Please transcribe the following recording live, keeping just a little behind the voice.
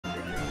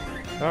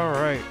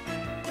Alright.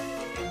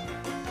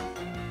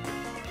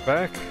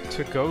 Back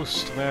to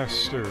Ghost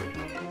Master.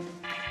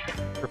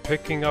 We're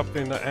picking up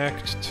in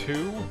Act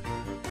 2.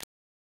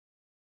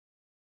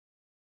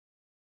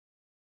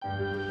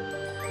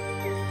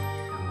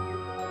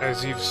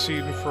 As you've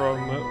seen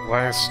from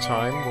last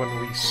time,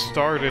 when we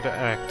started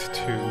Act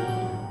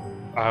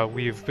 2,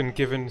 we've been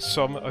given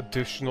some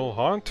additional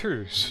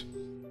haunters.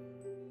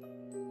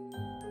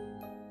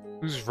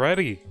 Who's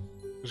ready?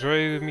 Who's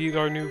ready to meet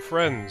our new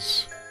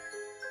friends?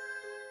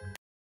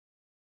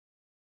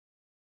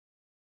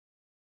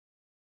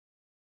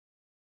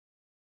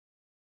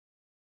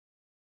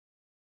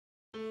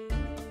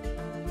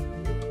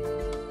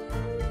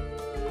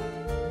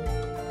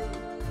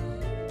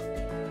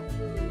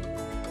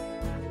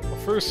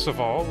 First of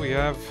all, we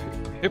have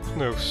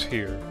Hypnos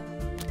here.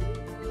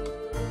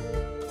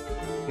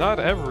 Not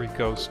every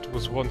ghost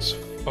was once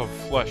of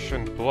flesh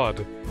and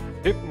blood.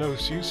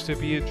 Hypnos used to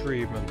be a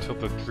dream until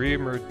the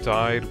dreamer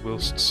died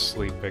whilst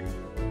sleeping.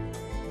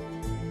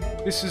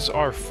 This is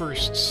our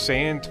first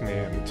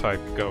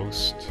Sandman-type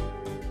ghost.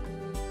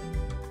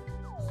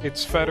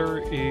 Its fetter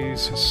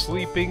is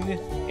sleeping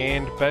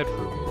and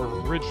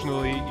bedroom.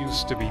 Originally it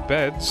used to be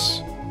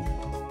beds,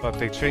 but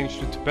they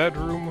changed it to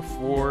bedroom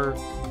for,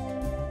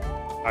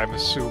 I'm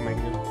assuming,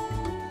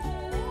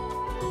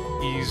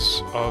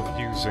 ease of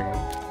using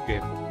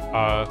it.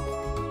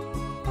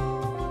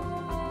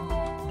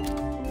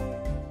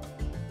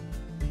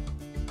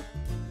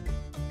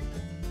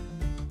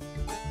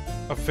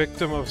 A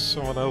victim of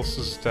someone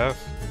else's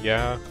death?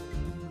 Yeah.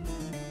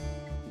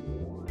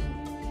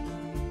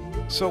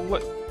 So,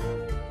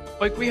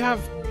 like, we have...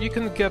 You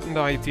can get an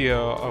idea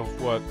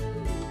of what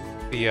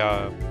the,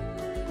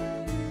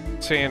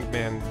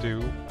 Sandman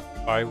do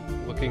by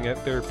looking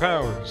at their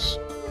powers.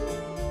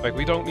 Like,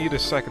 we don't need a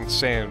second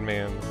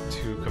Sandman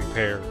to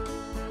compare.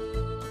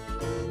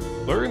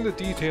 Learn the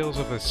details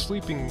of a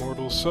sleeping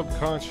mortal's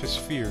subconscious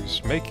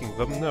fears, making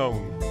them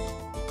known.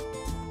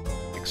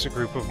 Makes a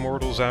group of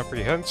mortals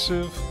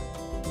apprehensive.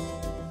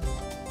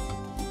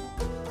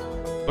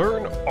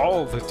 Learn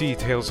all the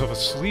details of a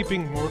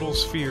sleeping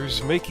mortal's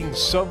fears, making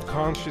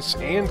subconscious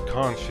and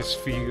conscious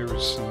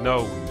fears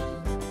known.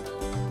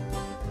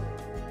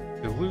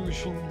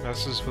 Delusion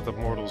messes with a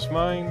mortal's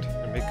mind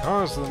and may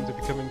cause them to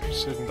become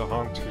interested in the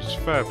haunter's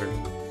feather.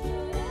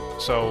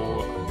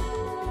 So,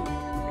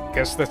 I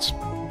guess that's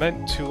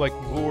meant to, like,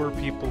 lure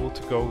people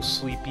to go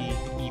sleepy,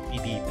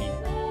 eepy-deepy.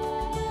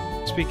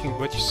 Speaking of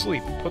which,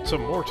 sleep puts a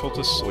mortal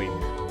to sleep.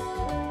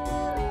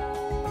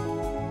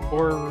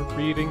 Horror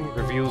reading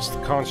reveals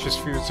the conscious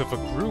fears of a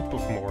group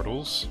of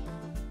mortals.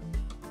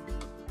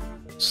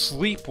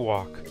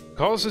 Sleepwalk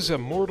causes a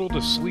mortal to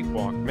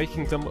sleepwalk,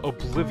 making them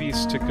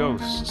oblivious to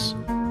ghosts.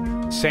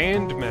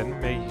 Sandmen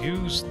may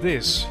use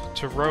this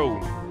to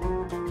roam.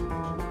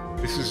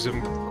 This is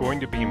going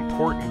to be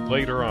important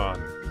later on.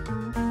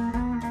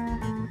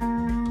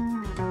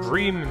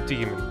 Dream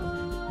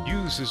Demon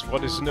uses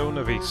what is known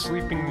of a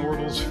sleeping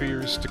mortal's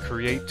fears to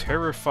create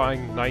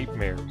terrifying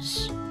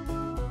nightmares.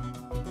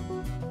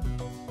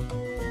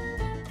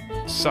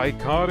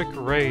 Psychotic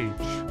Rage.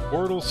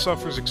 Mortal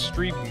suffers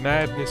extreme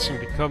madness and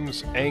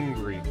becomes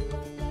angry.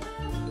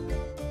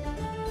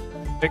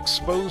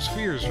 Expose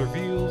Fears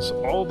reveals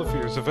all the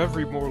fears of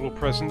every mortal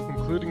present,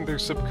 including their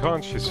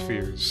subconscious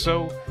fears.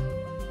 So,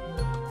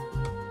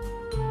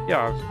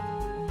 yeah.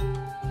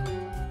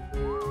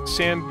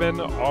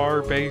 Sandmen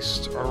are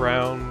based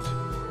around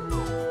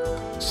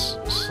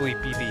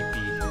Sleepy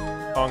Deepy.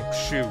 Honk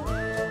Shoe.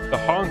 The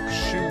Honk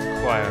Shoe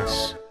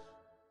class.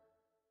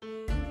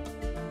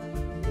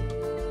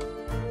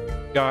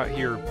 Got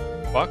here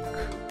Buck.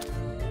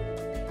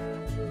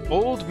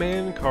 Old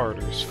Man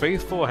Carter's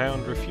faithful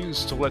hound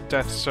refused to let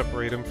death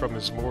separate him from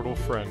his mortal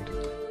friend.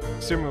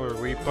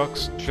 Similarly,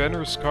 Buck's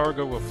generous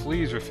cargo of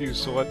fleas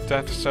refused to let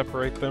death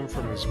separate them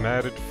from his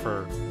matted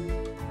fur.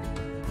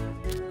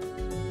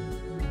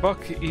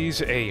 Buck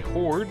is a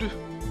horde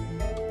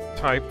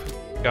type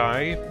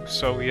guy,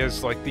 so he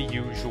has like the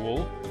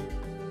usual.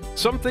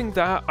 Something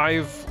that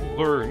I've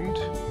learned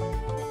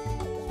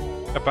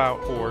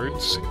about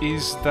hordes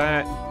is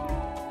that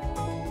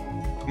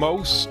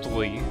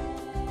mostly,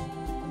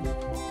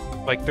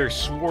 like, their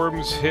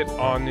swarms hit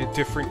on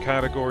different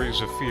categories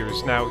of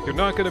fears. Now, you're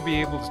not going to be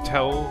able to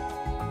tell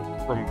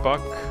from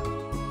Buck,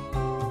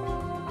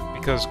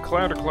 because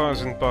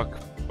Clatterclaws and Buck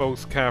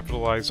both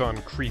capitalize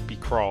on creepy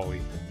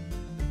crawly.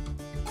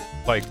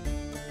 Like,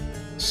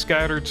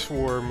 Scattered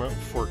Swarm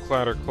for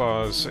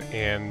Clatterclaws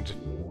and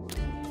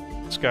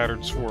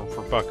Scattered Swarm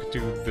for Buck do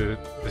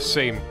the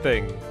same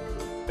thing.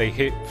 They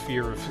hit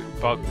fear of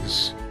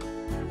bugs.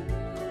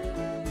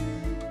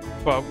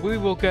 But we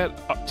will get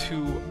up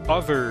to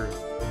other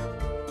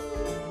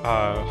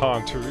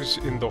haunters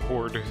in the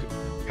horde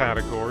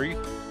category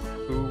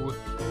who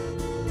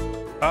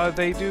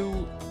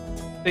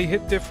they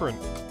hit different.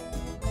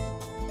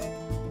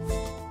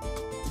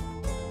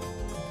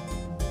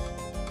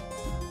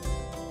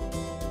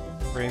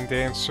 Rain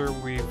Dancer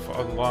we've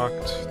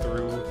unlocked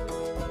through,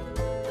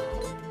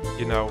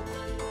 you know,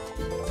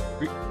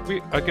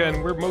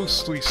 Again, we're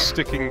mostly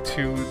sticking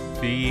to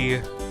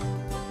the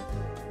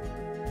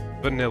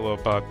vanilla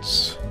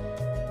buds.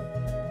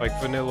 Like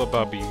vanilla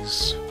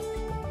bubbies.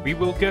 We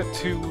will get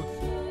to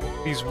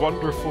these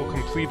wonderful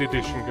complete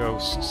edition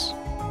ghosts.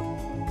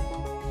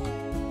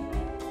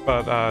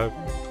 But,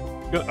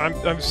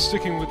 I'm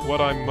sticking with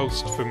what I'm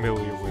most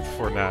familiar with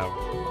for now.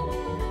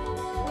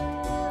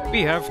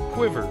 We have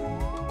Quiver.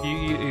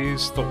 He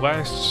is the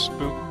last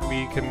spook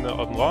we can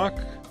unlock.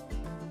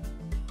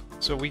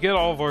 So we get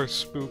all of our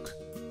spook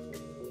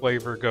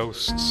flavor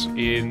ghosts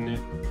in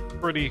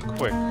pretty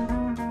quick.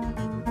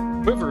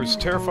 Quiver is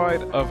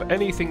terrified of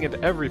anything and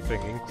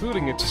everything,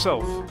 including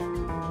itself.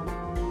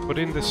 But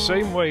in the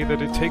same way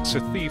that it takes a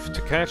thief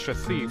to catch a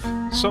thief,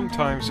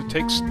 sometimes it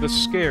takes the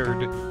scared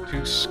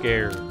to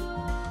scare.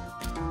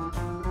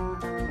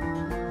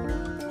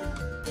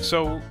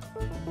 So,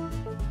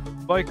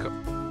 like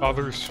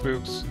other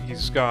spooks,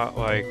 he's got,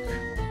 like,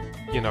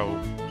 you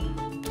know,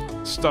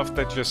 stuff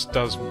that just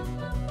does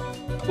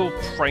little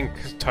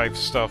prank-type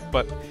stuff,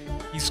 but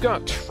he's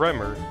got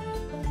Tremor.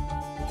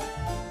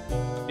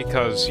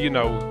 Because, you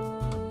know,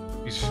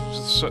 he's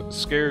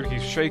scared,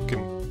 he's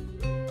shaken.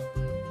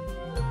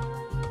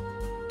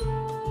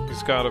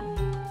 He's got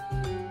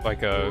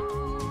like a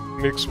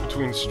mix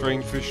between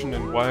strain fishing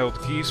and wild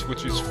geese,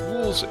 which is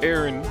fool's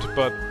errand,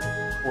 but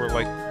for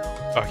like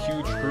a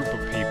huge group of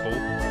people.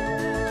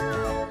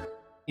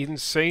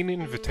 Insane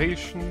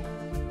invitation.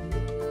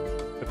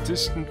 A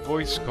distant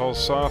voice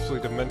calls softly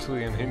to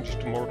mentally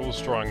unhinged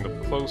mortals, drawing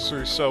them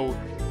closer. So,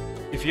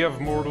 if you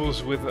have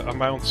mortals with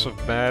amounts of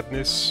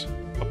madness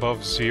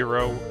above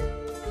 0,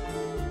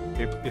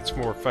 it's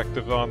more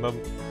effective on them.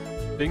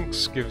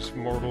 Thinks gives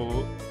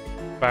mortal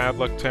bad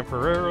luck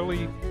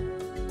temporarily.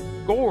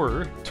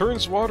 Gore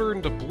turns water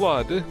into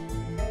blood,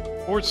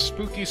 or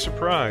spooky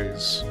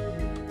surprise.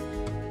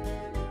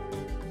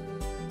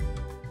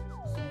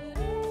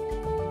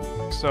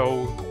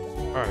 So,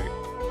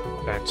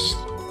 alright, that's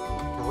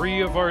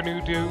 3 of our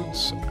new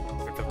dudes,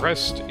 with the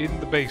rest in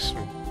the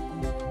basement.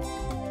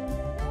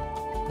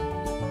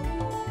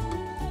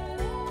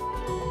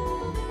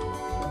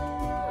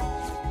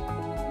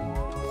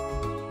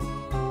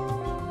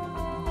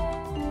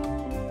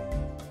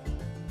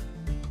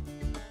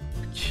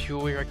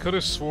 I could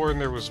have sworn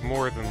there was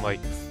more than, like,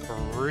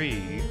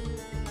 3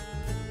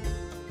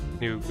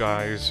 new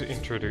guys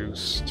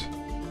introduced.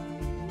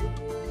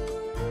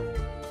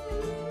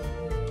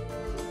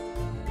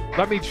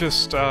 Let me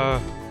just,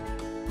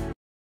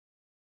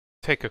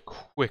 take a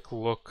quick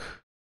look.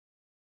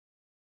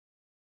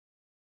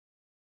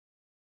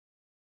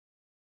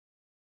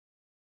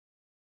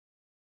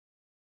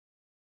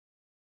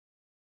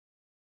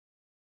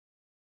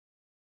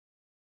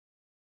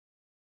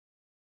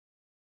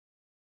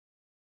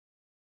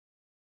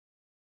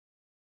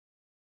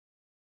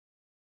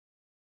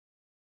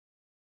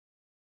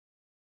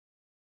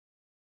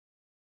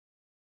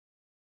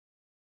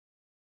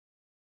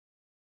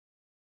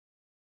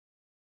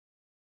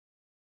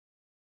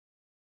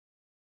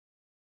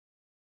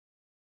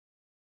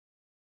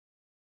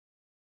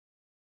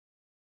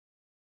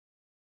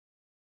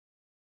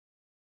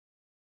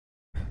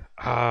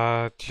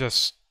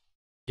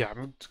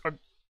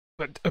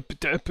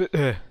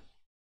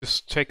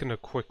 Just taking a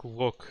quick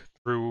look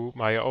through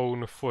my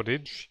own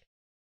footage.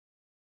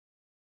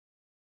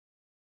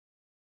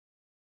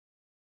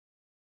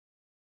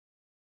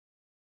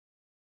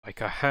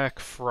 Like a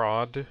hack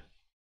fraud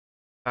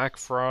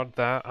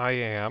that I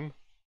am.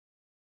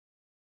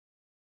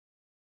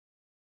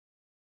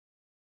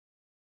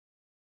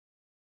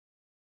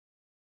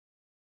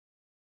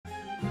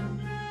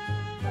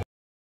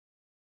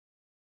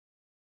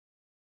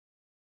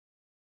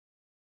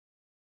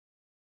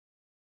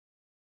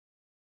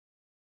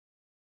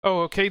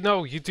 Oh, okay,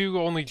 no, you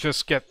do only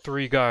just get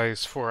 3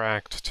 guys for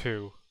Act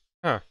 2.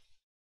 Huh.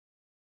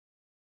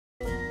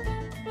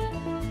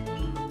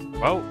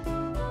 Well,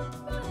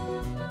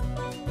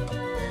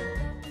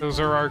 those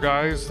are our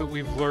guys that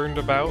we've learned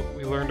about.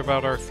 We learned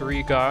about our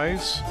 3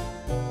 guys.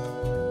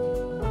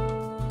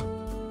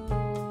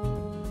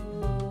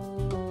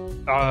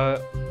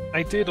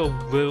 I did a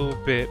little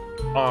bit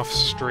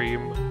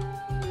off-stream.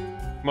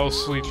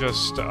 Mostly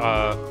just,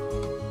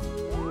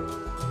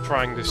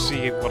 trying to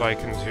see what I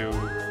can do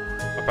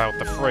about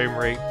the frame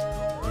rate.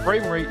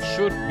 Frame rate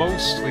should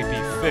mostly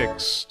be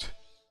fixed.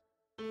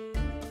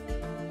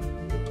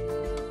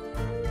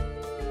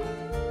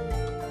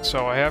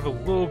 So I have a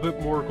little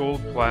bit more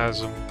gold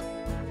plasm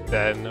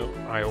than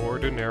I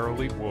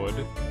ordinarily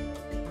would.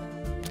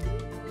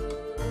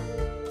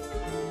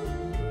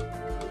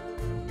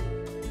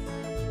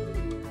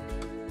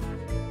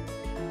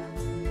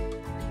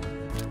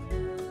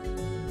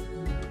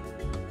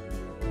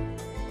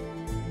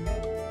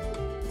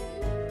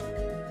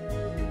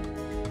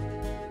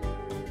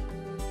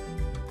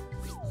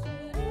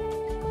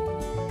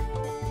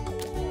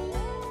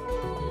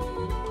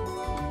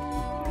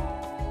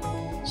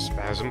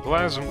 Spasm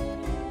Plasm.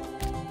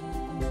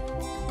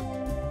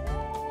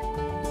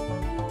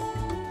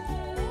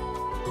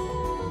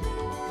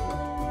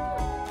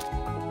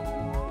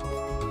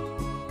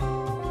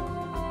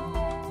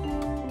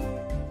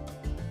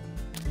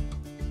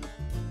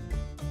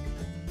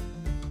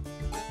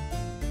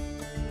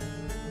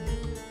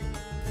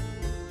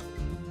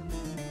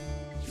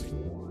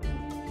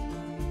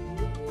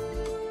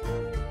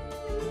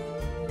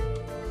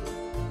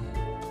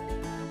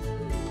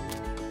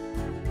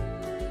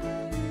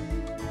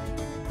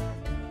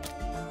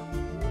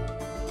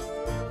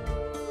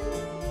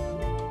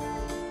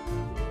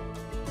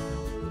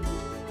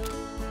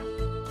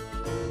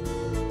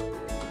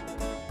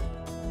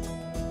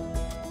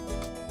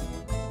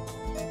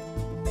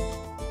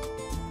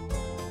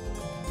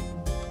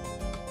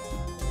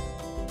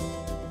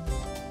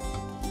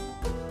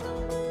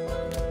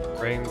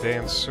 Rain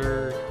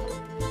Dancer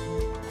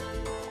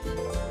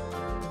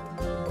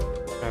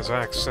has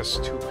access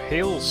to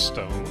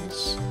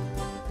hailstones.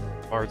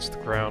 Guards the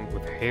ground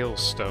with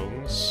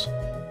hailstones.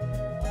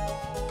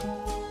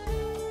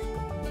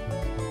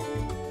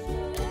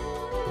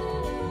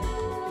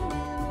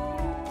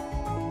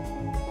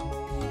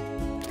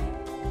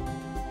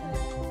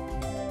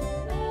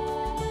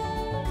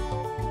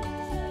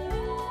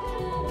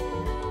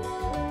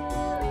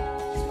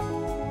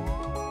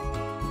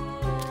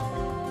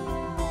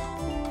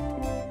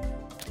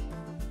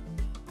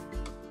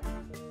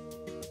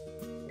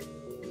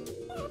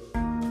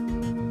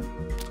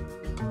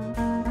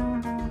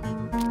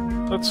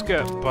 Let's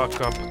get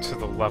Buck up to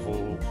the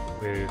level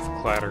with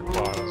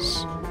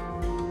Clatterclaws,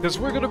 because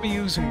we're going to be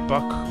using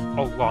Buck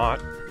a lot.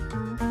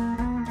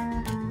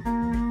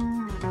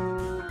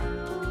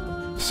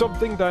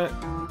 Something that,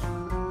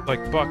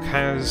 like, Buck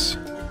has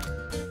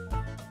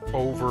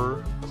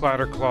over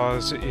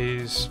Clatterclaws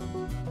is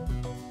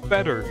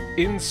better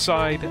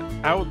inside,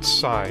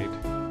 outside.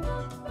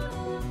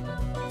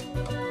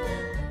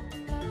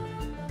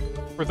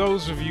 For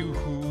those of you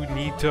who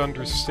need to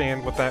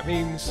understand what that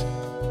means,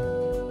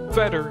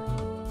 better,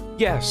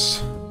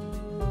 yes.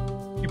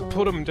 You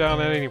put them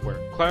down anywhere.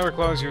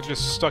 Clatterclaws, you're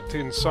just stuck to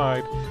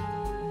inside.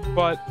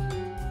 But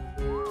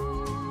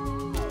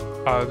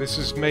this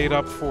is made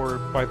up for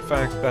by the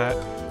fact that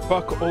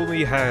Buck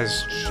only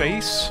has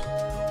Chase,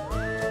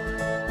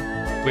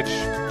 which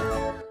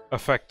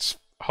affects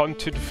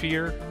Hunted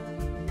Fear.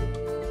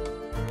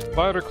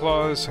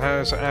 Clatterclaws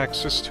has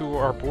access to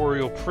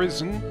Arboreal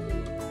Prison,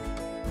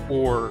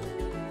 or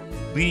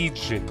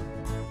Legion.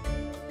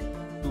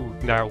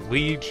 Now,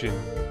 Legion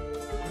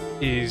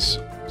is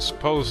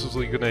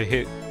supposedly gonna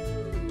hit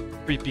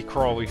Creepy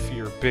Crawly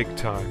Fear big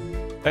time.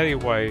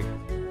 Anyway,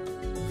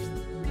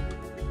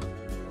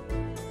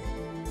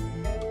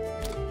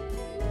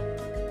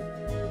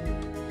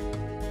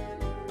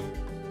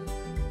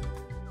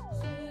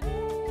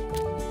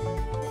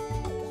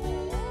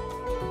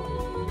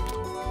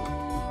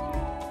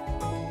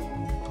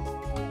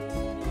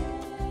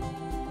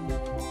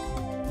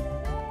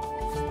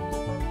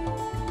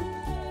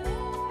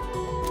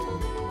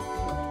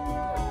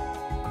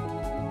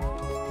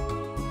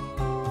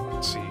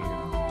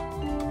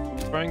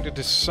 trying to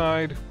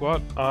decide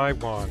what I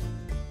want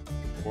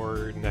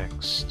for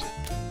next.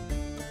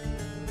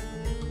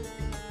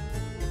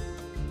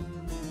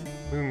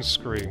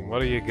 Moonscream, what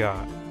do you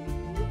got?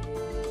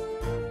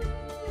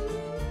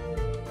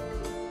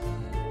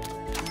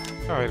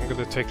 Alright, I'm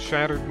gonna take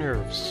Shattered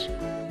Nerves.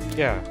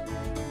 Yeah.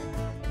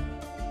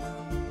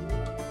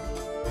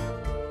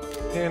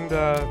 And,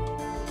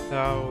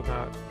 no,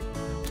 not...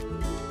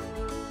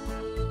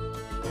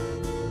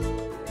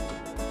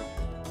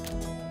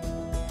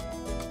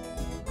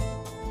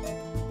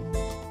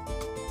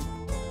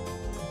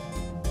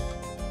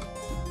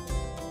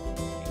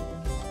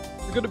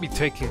 We're gonna be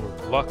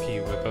taking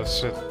Lucky with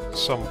us at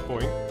some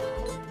point.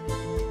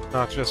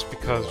 Not just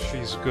because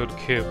she's a good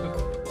kid.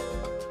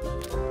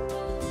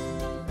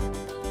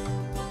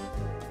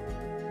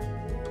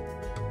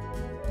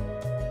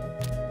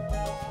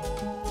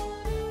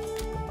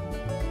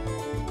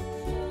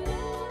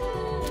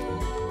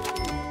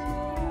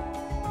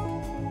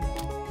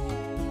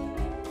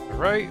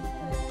 Alright.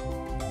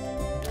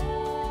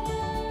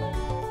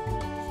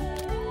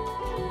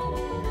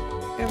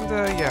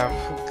 And, yeah,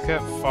 we'll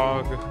get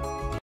Fog.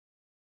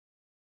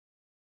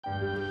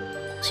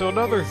 So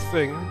another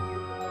thing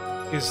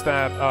is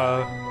that,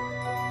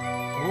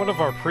 in one of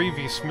our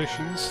previous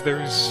missions,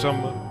 there's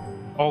some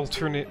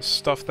alternate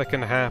stuff that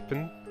can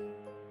happen.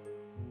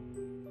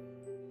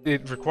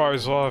 It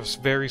requires a lot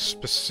of very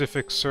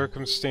specific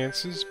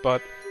circumstances,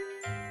 but,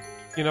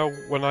 you know,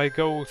 when I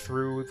go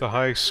through the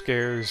high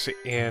scares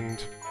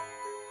and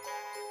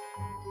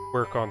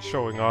work on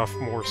showing off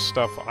more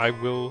stuff, I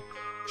will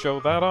show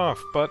that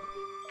off, but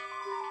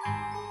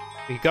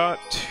we got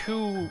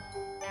two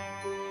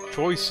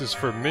choices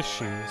for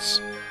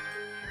missions,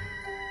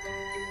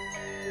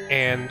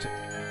 and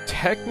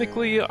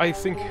technically I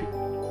think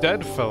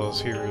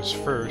Deadfellow's here is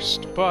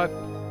first, but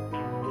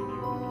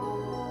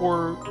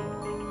for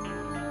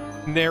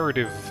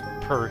narrative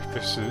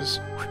purposes,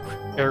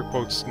 air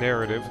quotes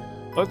narrative,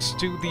 let's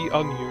do the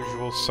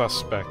Unusual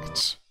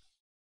Suspects.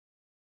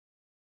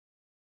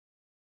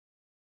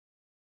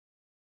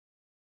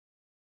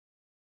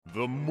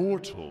 The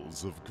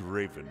mortals of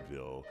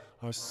Gravenville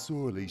are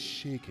sorely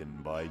shaken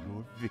by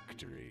your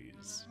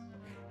victories.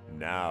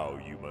 Now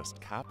you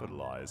must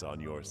capitalize on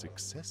your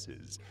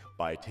successes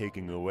by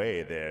taking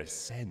away their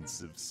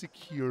sense of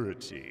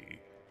security.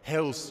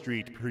 Hell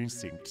Street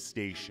Precinct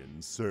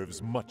Station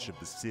serves much of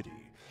the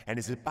city and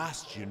is a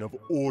bastion of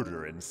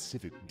order and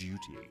civic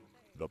duty.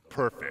 The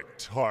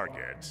perfect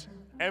target.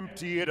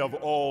 Empty it of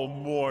all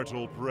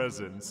mortal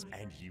presence,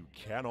 and you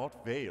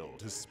cannot fail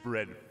to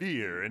spread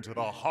fear into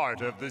the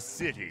heart of the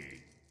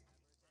city.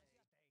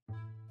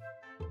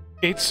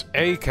 It's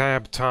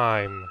ACAB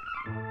time!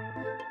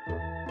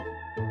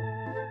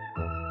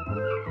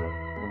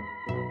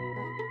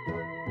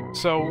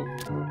 So,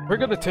 We're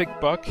gonna take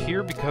Buck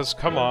here because,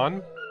 come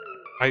on,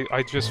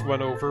 I just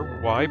went over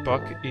why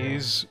Buck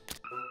is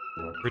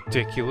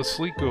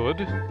ridiculously good.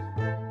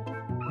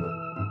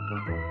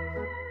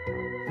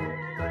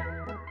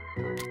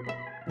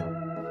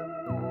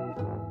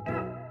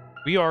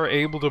 We are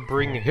able to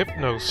bring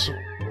Hypnos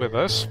with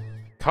us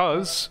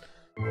because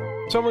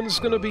someone's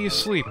gonna be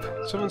asleep.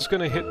 Someone's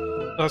gonna hit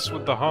us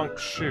with the honk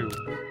shoe.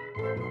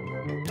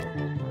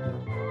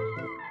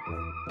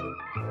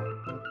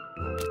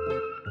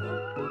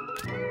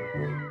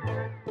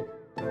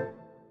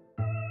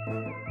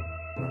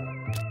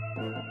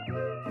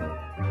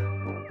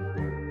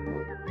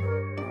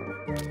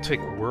 Take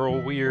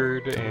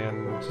Whirlweird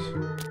and...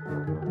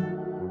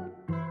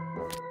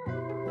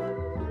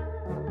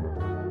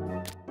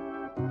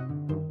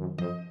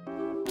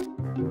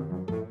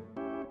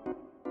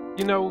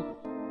 You know,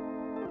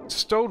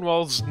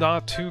 Stonewall's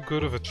not too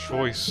good of a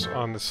choice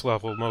on this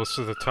level most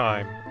of the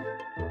time.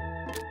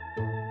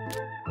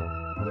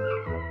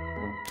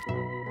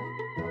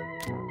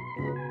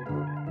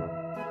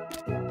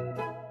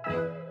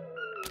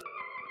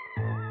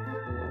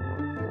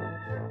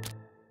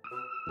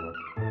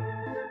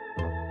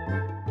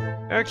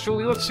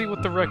 Actually, let's see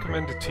what the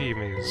recommended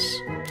team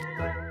is.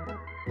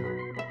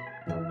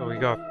 So we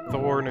got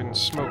Thorn and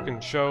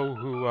Smokin' Joe,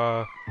 who,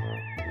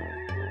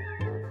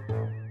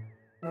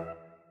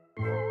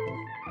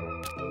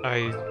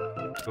 I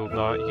will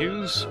not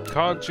use.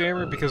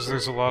 Cogjammer, because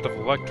there's a lot of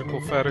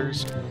electrical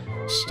fetters.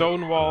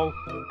 Stonewall.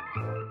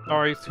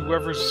 Alright,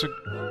 whoever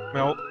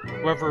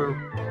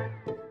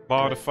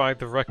modified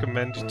the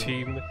recommended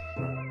team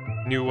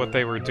knew what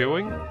they were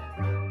doing.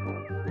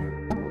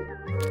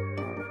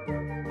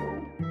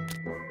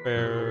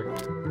 There.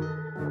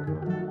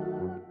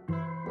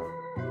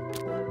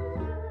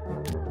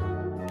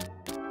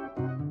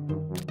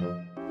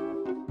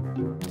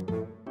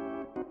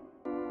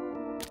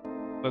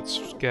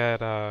 Let's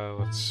get,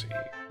 let's see.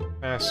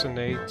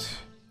 Fascinate.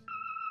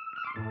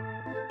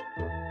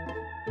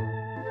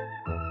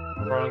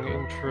 Strong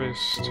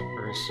interest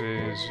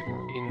versus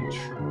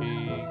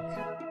intrigue.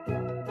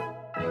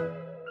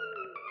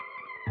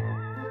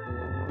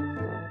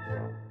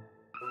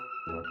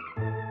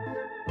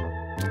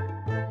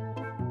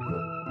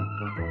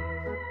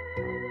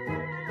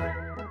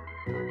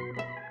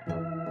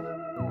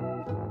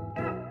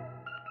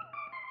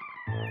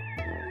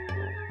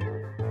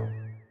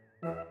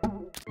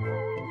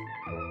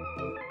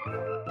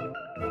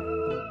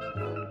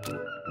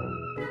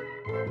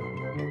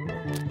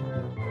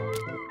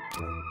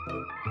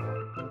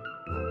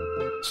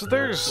 So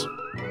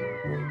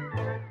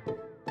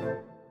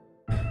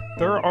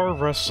there are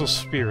restless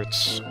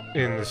spirits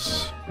in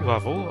this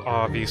level,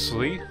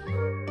 obviously.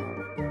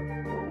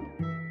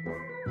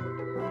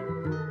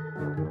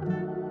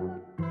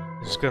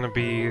 There's gonna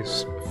be a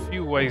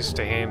few ways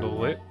to handle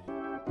them.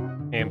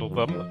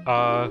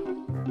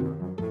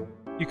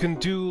 You can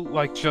do,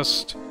 like,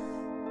 just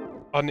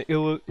an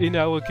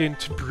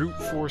inelegant brute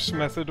force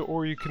method,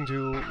 or you can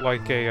do,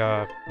 like,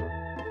 a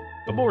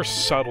more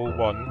subtle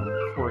one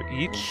for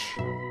each.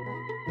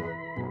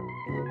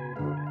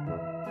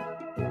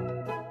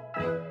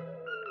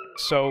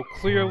 So,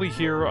 clearly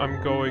here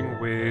I'm going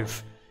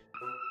with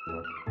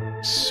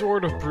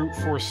sort of brute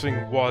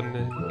forcing one,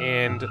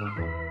 and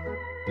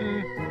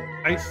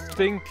I'm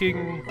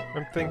thinking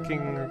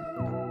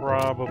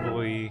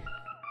probably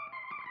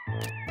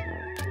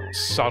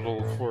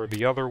subtle for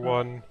the other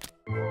one.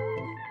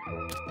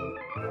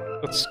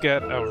 Let's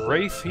get a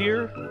Wraith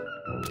here,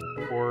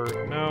 or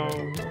no.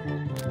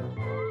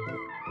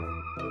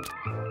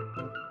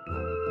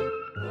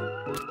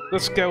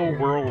 Let's go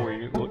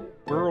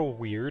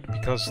Whirlweird,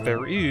 because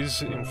there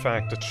is, in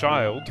fact, a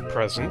child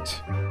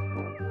present.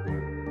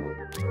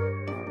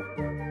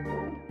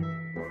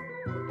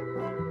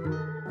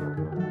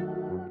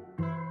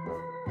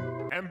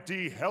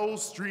 Empty Hell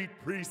Street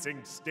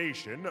Precinct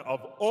Station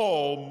of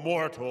all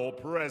mortal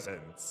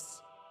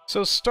presence.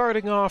 So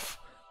starting off,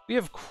 we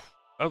have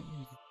a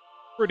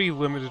pretty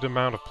limited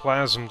amount of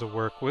plasm to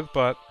work with,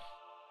 but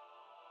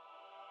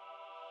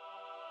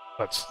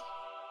let's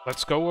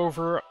go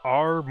over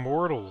our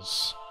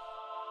mortals.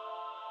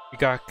 We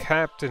got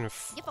Captain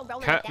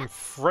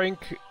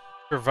Frank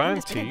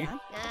Gravenville,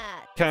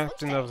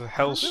 Captain of the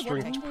Hell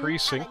Street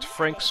Precinct.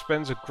 Frank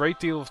spends a great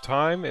deal of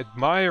time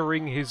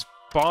admiring his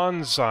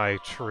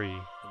bonsai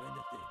tree.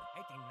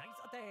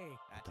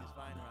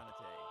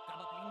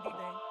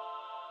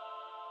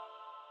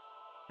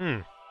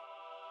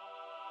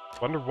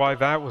 Wonder why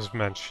that was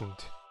mentioned.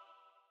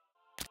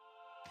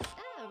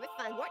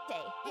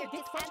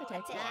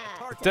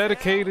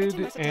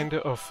 Dedicated and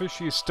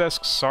officious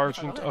desk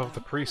sergeant of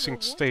the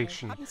precinct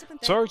station,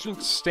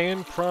 Sergeant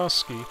Stan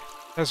Prosky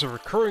has a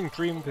recurring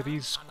dream that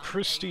he's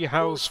Christy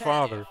Howe's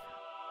father.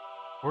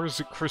 Or is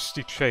it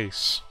Christy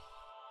Chase?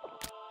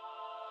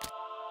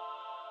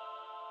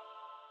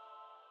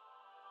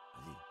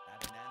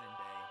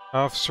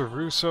 Officer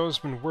Russo's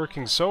been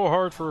working so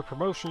hard for a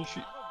promotion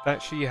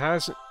that she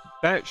hasn't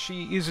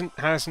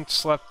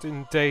slept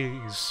in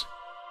days.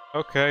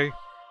 Okay.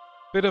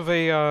 Bit of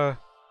a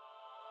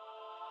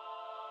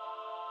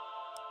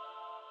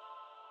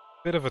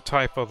Bit of a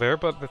typo there,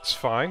 but that's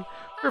fine.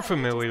 We're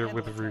familiar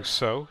with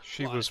Russo.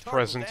 She was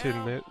present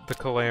in the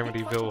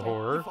Calamityville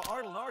horror.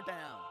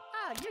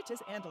 You're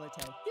just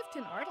Andalite. You've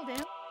tin Ardle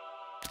down.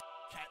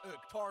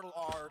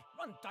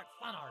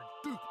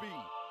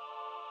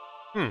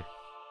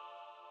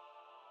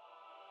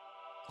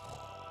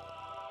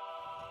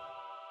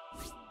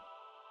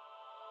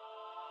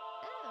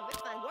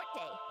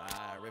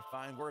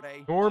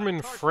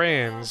 Norman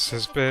Franz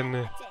has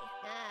been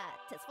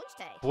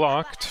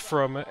blocked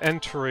from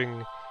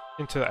entering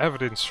into the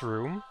evidence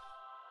room.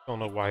 Don't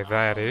know why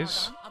that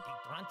is.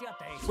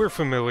 We're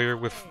familiar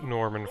with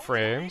Norman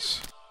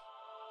Franz.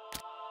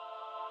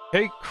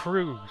 Hey,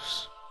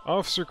 Cruz.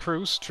 Officer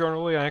Cruz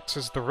generally acts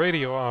as the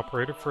radio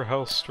operator for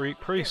Hell Street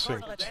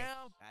Precinct.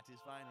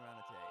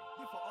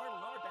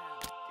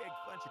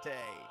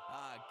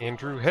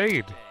 Andrew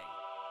Haid.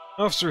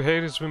 Officer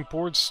Haid has been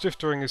bored stiff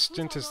during his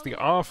stint as the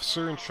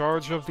officer in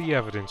charge of the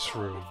evidence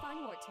room.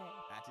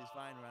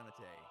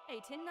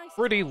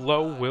 Pretty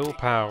low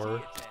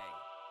willpower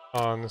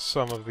on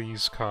some of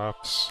these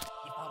cops.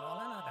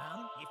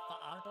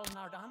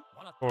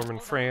 Norman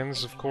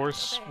Franz, of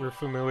course, we're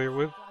familiar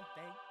with.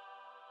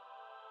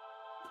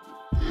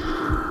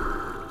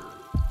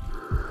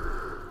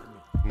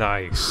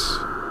 Nice.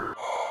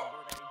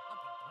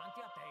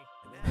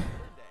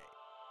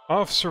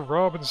 Officer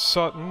Robin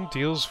Sutton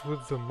deals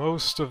with the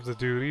most of the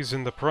duties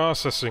in the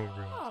processing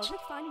rooms.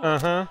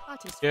 Uh-huh.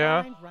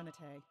 Yeah.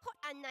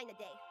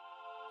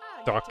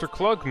 Dr.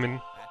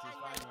 Klugman.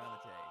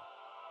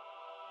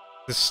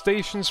 The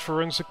station's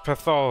forensic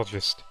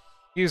pathologist.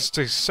 He has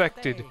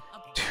dissected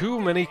too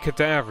many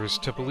cadavers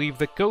to believe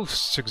that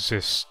ghosts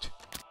exist.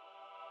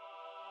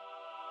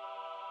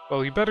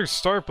 Well, you better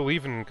start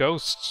believing in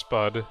ghosts,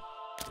 bud.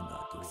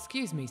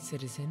 Excuse me,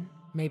 citizen.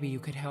 Maybe you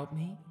could help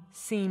me?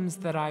 Seems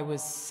that I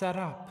was set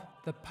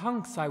up. The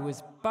punks I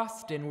was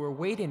busting were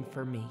waiting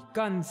for me,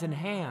 guns in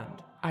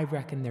hand. I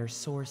reckon their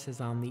source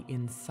is on the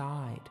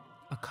inside.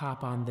 A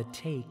cop on the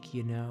take,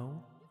 you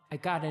know? I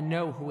gotta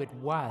know who it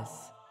was.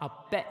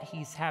 I'll bet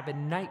he's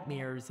having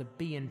nightmares of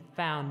being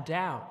found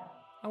out.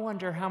 I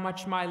wonder how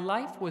much my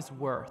life was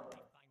worth.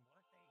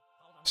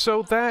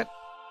 So that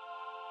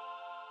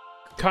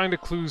kind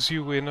of clues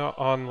you in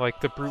on,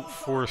 like, the brute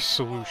force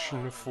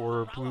solution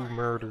for Blue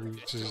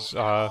Murders'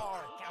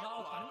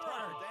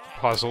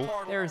 puzzle.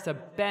 There's a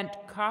bent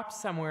cop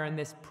somewhere in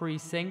this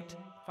precinct.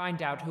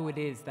 Find out who it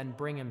is, then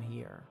bring him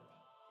here.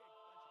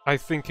 I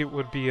think it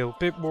would be a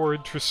bit more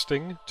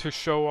interesting to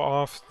show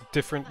off the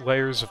different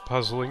layers of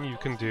puzzling you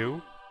can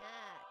do.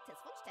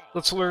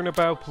 Let's learn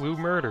about Blue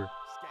Murder.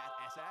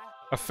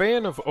 A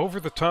fan of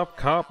over-the-top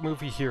cop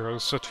movie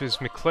heroes such as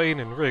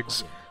McClane and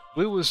Riggs,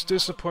 Blue was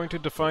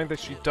disappointed to find that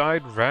she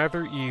died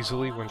rather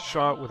easily when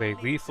shot with a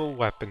lethal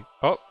weapon.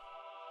 Oh,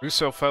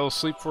 Russo fell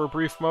asleep for a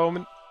brief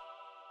moment.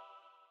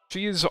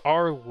 She is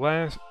our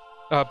last...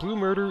 Blue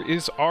Murder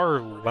is our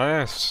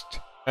last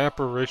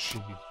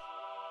apparition.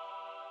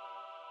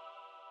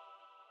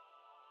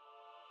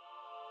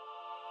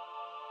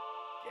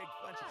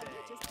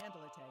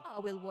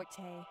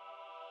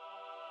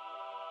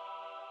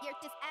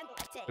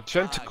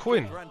 Agenta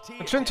Quinn.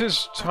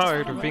 Agenta's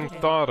tired of being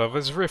thought of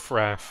as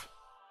riffraff.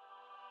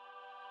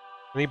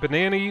 Any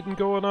banana eating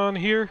going on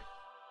here?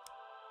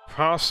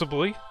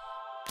 Possibly.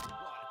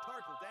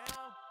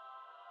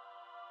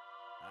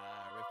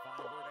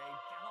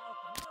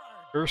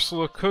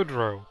 Ursula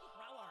Kudrow.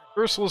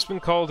 Ursula's been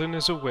called in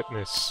as a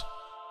witness.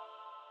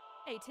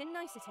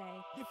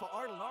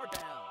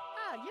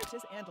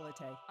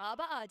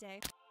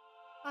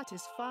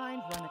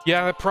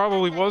 Yeah, that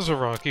probably was a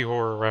Rocky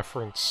Horror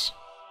reference.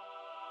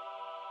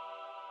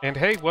 And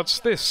hey, what's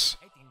this?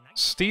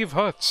 Steve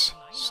Hutz.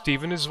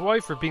 Steve and his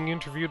wife are being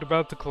interviewed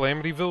about the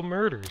Calamityville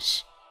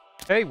murders.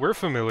 Hey, we're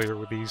familiar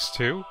with these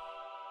two.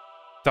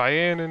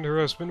 Diane and her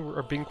husband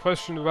are being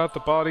questioned about the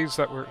bodies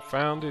that were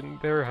found in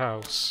their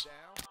house.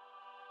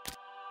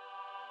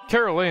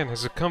 Carol Ann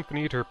has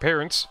accompanied her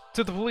parents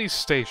to the police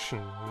station,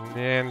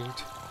 and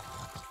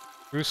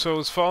Russo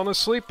has fallen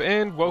asleep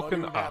and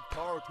woken up.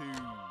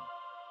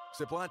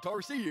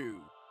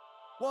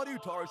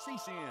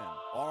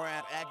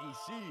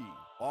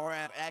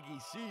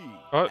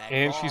 Oh,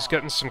 and she's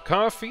getting some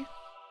coffee.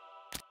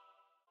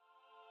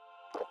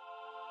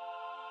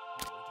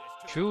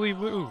 Julie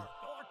Wu.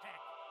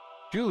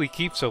 Julie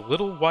keeps a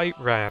little white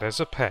rat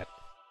as a pet.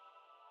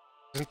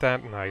 Isn't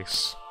that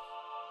nice?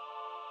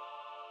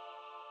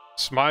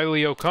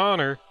 Smiley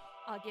O'Connor,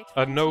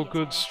 a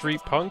no-good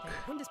street punk.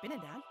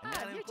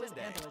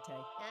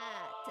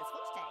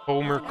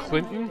 Homer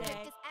Clinton,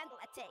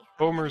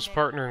 Homer's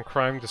partner in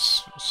crime to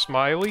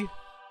Smiley.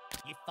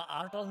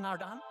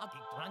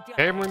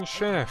 Cameron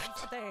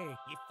Shaft.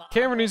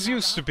 Cameron is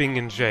used to being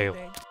in jail.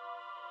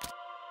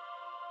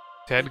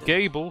 Ted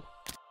Gable.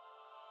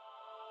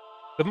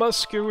 The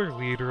muscular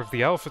leader of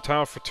the Alpha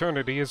Tau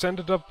fraternity has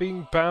ended up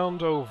being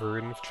bound over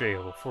in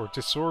jail for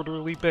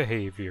disorderly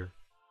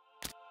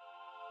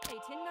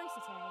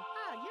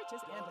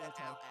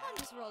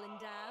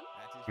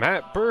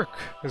Matt Burke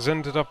has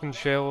ended up in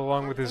jail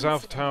along with his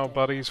Alpha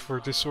buddies for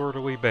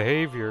disorderly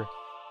behavior.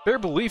 Their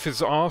belief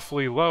is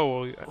awfully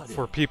low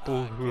for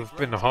people who have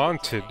been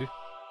haunted.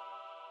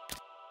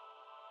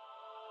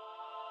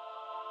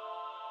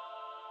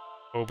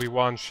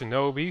 Obi-Wan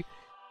Shinobi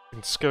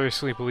can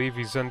scarcely believe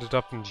he's ended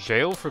up in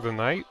jail for the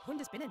night.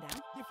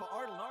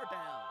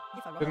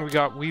 Then we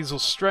got Weasel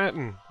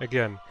Stratton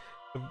again.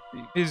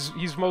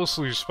 He's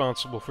mostly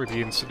responsible for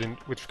the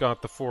incident which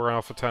got the 4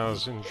 Alpha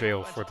Taus in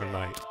jail for the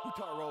night.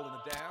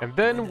 And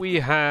then we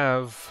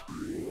have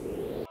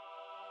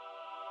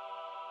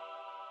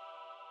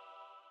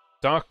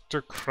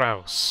Dr.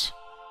 Kraus.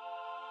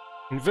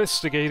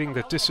 Investigating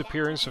the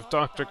disappearance of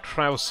Dr.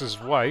 Kraus's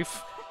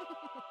wife,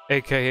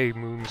 aka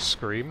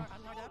Moonscream,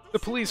 the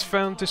police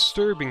found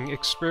disturbing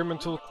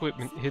experimental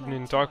equipment hidden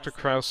in Dr.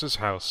 Kraus's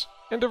house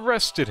and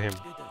arrested him.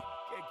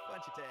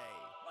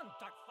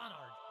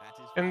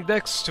 And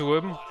next to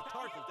him,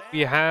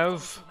 we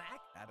have...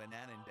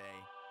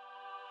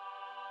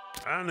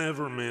 I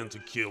never meant to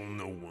kill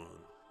no one,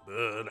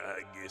 but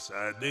I guess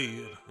I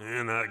did,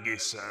 and I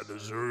guess I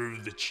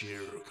deserve the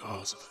chair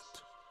because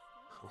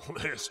of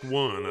it. Last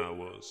one I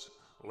was.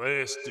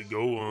 Last to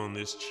go on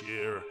this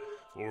chair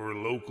before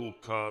local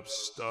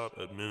cops stopped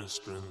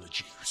administering the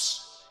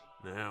juice.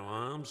 Now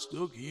I'm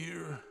stuck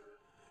here.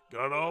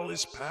 Got all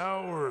this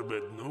power,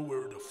 but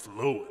nowhere to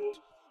flow it.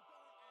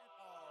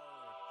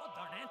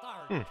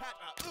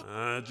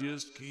 I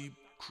just keep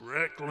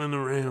crackling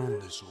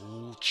around this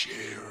old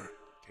chair.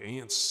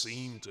 Can't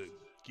seem to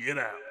get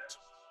out.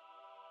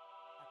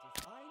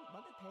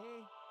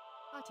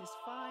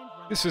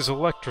 This This is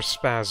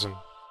Electrospasm.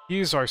 He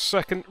is our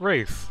second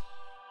Wraith.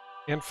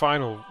 And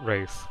final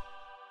Wraith.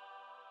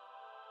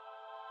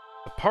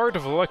 The part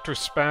of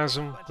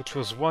Electrospasm, which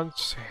was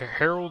once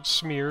Harold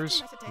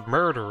Smear's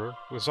murderer,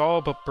 was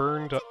all but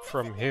burned up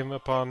from him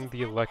upon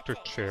the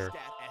electric chair.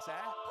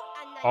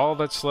 All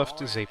that's left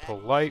is a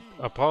polite,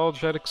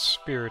 apologetic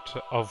spirit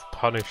of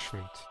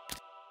punishment.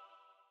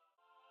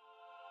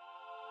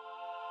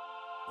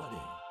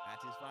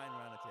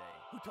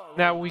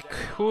 Now, we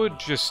could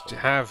just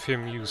have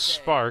him use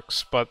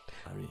sparks, but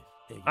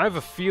I have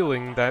a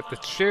feeling that the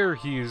chair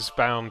he is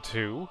bound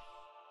to,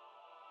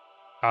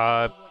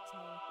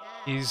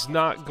 he's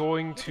not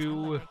going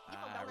to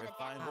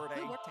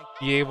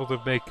be able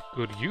to make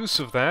good use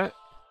of that.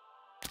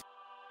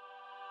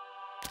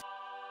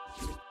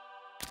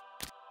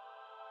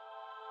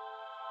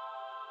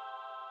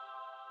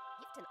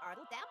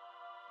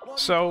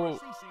 So,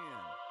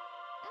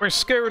 we're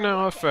scaring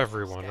off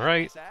everyone,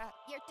 right?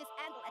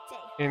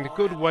 And a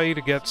good way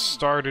to get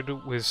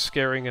started with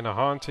scaring and a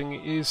haunting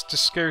is to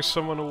scare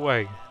someone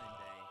away.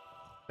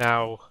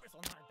 Now,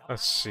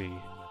 let's see.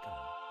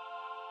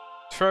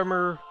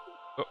 Tremor...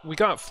 We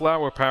got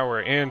Flower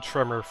Power and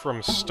Tremor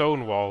from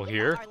Stonewall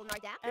here.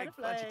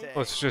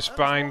 Let's just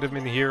bind him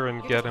in here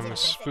and get him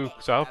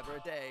spooked up.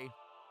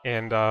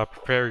 And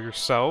prepare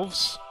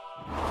yourselves.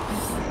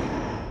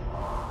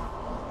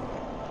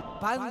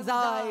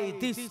 Banzai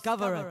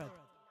discovered,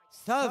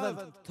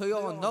 servant to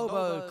your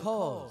noble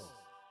cause,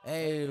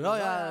 a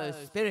royal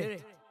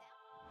spirit.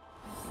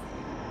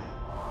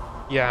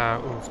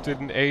 Yeah, Oof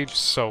didn't age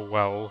so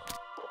well,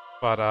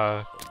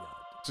 but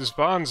this is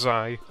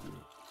Bonsai.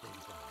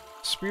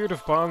 Spirit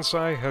of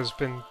Bonsai has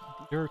been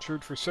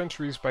nurtured for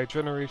centuries by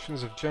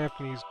generations of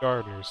Japanese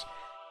gardeners.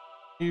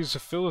 He is a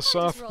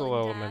philosophical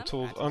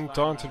elemental,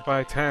 undaunted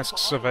by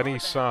tasks of any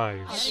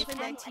size.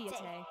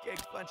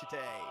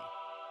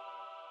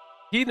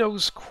 He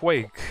knows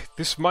Quake.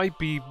 This might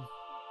be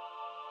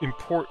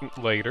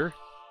important later.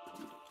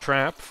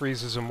 Trap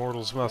freezes a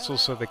mortal's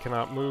muscles so they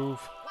cannot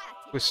move.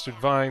 Twisted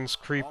vines,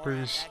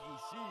 creepers.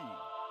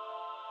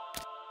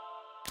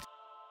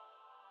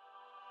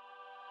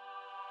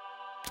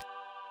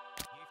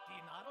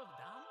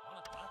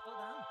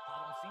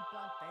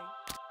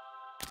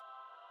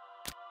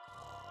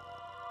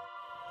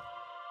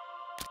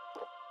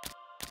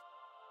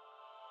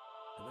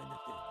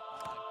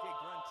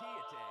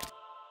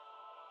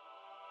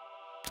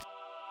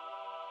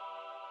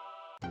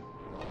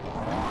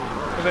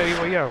 But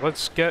anyway, yeah,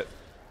 let's get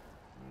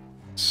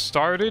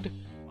started.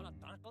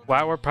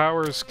 Flower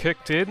Power is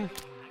kicked in.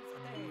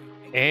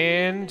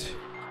 And...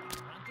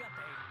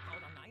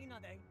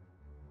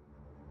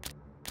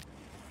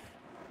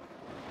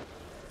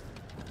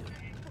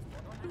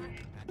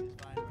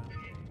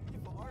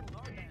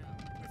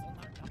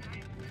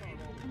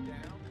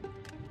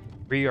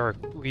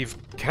 we've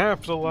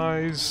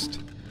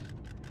capitalized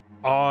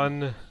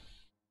on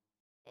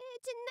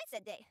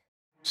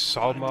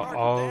Salma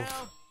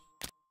of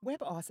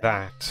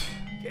that.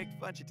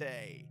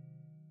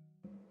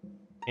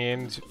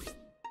 And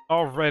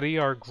already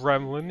our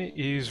gremlin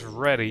is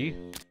ready.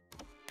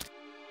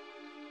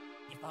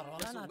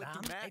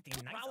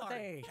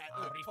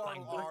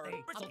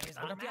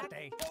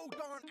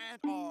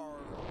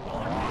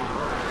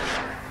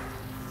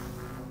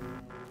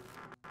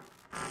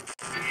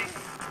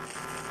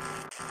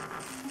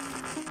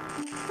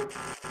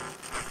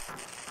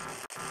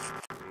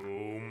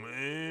 Oh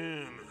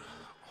man,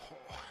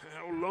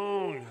 how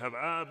long have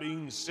I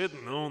been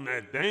sitting on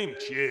that damn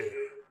chair?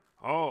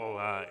 All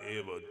I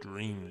ever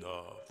dreamed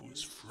of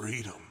was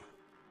freedom.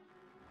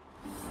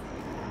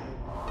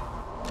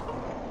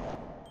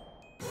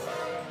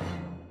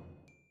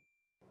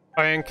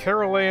 And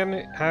Carol Ann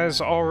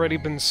has already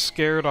been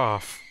scared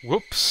off.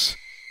 Whoops.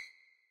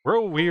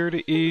 Real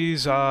weird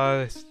is,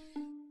 now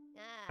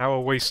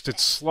a wasted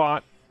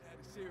slot.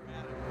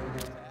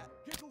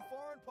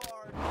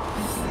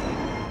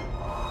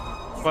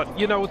 But,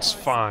 you know, it's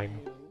fine.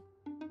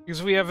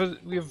 Because we have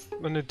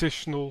an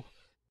additional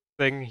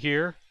thing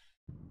here.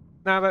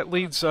 Now that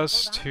leads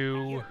us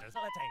to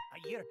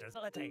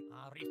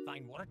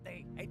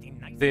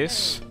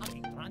this.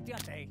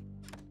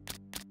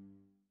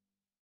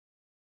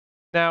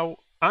 Now,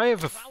 I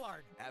have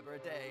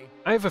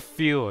a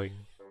feeling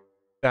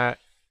that...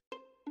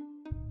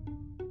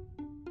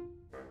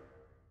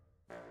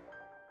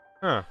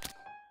 Huh.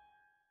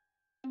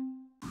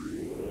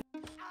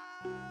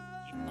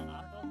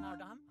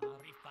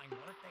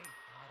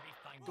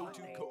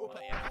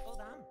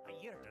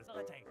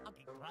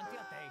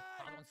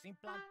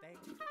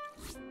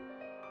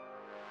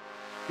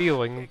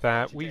 Feeling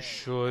that we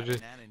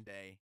should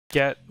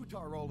get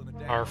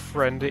our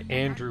friend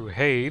Andrew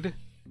Haid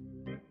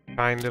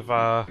kind of,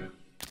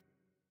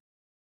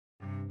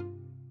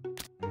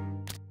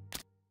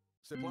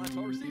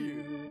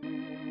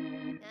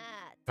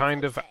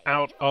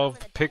 out of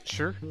the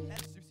picture.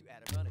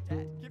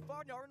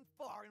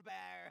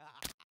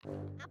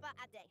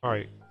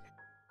 Alright.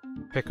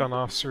 Pick on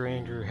Officer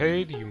Andrew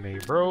Haid, you may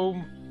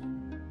roam.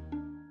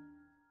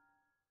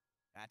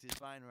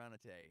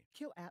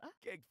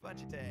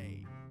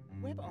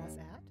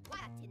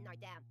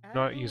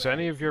 Not use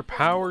any of your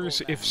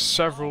powers if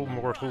several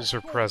mortals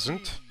are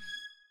present.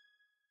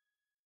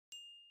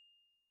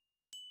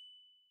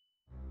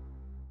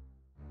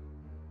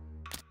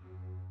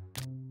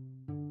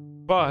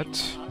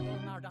 But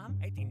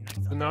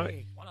do not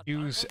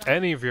use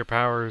any of your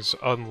powers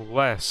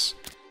unless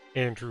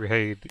Andrew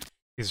Haid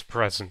is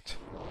present.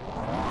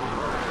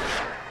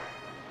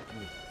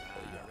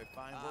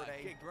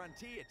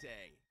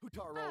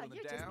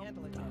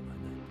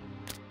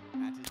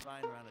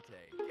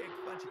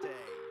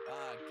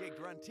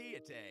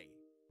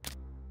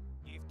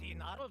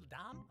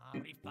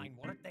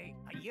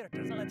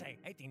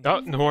 Oh,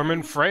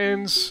 Norman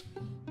Franz.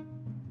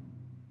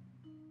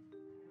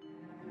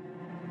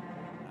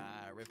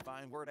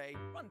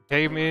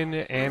 Came in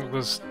and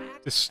was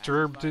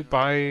disturbed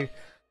by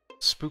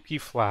spooky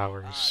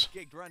flowers.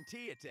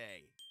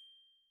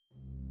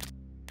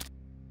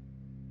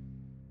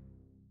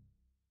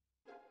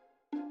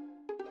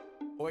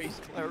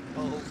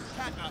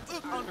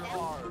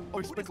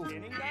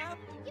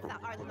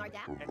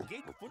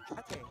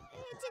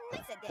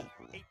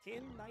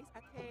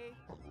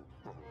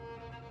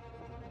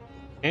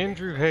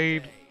 Andrew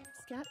Haid,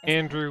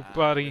 Andrew,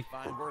 buddy,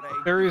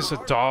 there is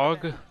a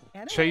dog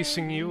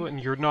chasing you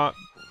and you're not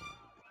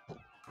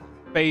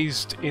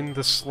phased in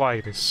the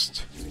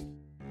slightest.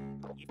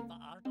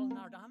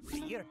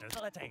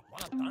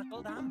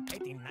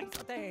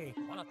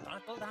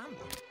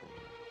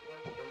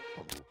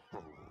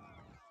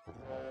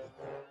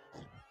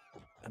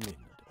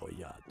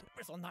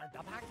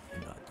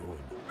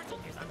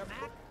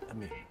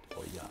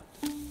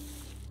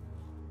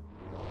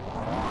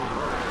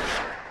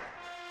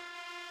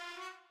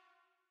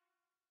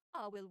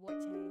 Will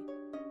what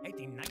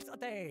 18 nights a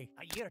day,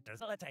 a year to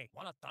Zilate,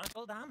 wanna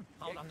tackle them,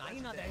 hold on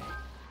 9 a day.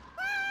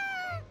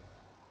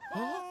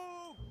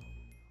 Oh!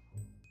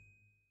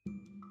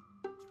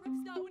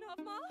 Tricks not enough,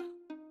 Ma?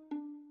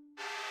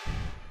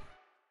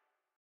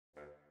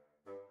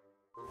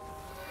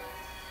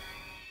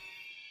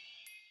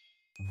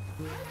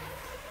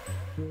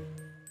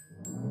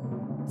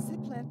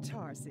 Ziplant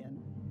Tarsin.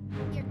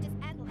 You're just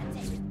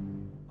Adelaide.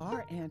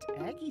 Our Aunt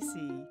Aggie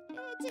see.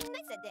 It's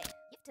nice a day.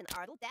 You've ten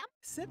Ardle down.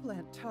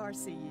 Ziplant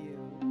Tarsi you.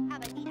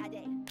 Have a neat a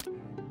day.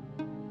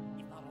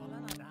 If I roll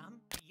in a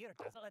dam, a year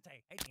to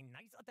Zilate, 18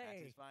 nights a day.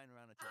 That is fine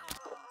around a day.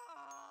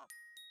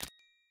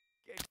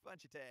 Gig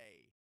bunch a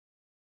day.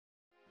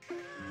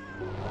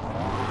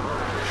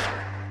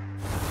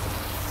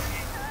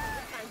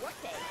 Fine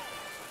work day.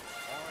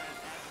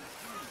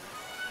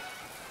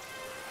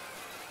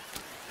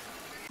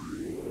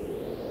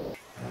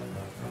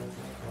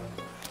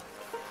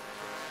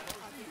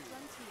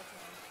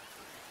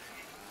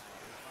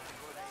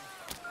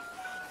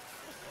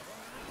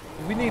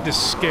 We need to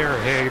scare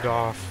Haid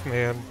off,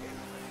 man.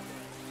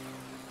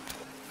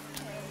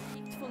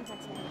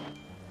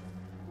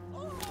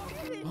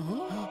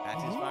 That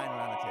is fine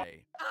around a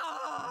day.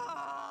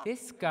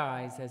 This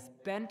guy's as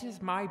bent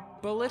as my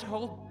bullet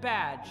hole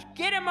badge.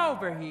 Get him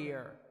over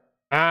here!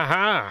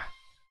 Aha!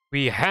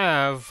 We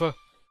have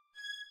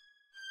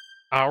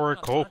our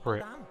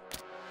culprit.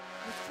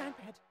 Miss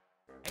Tramphead,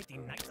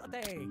 18 nights a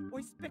day.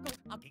 Boy spickled,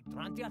 I'll keep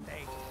 20 a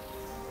day.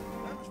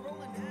 I was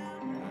rolling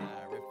down.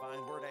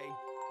 Refined word, eh?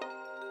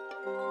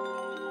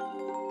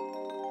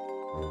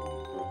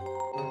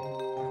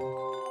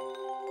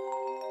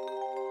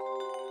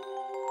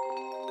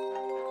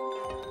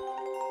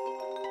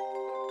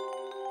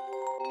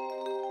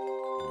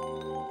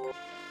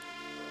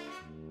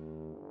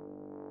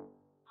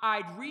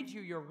 I'd read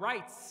you your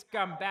rights,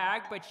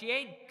 scumbag, but you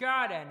ain't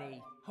got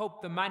any.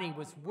 Hope the money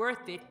was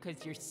worth it,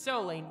 'cause your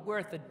soul ain't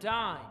worth a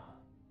dime.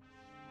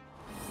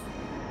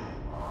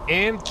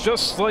 And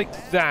just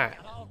like that,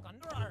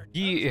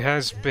 he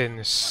has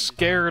been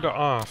scared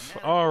off.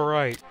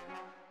 Alright.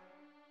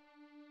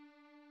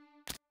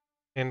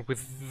 And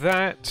with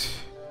that...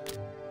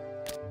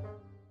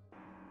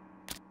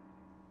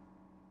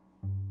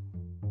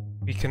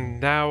 we can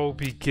now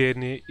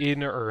begin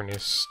in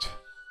earnest.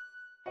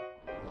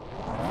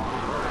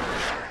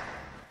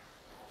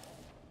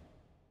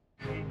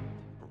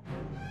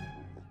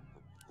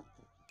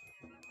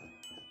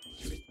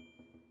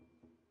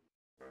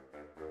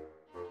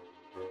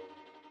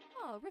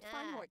 Oh,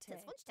 refine more to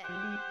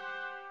Wunschday.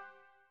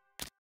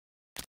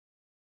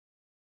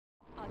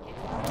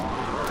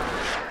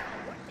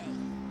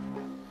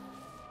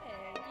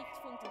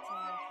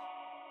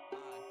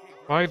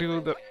 Why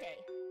do the...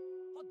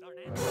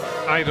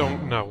 I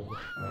don't know.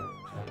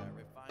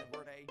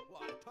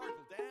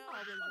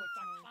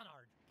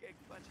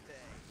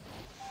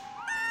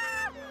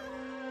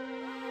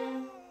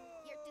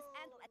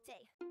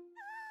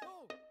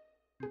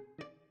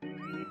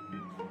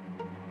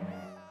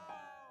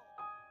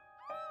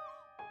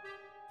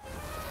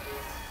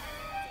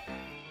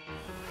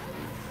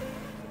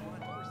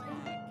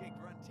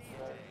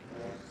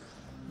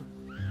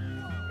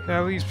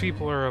 Now these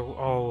people are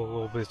all a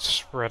little bit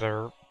spread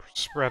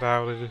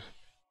outed.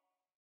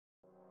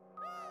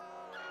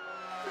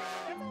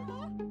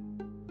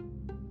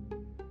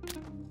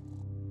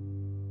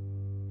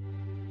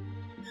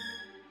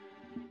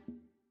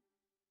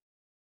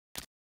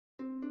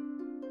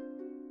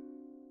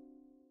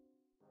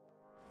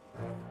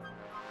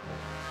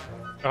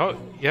 Oh,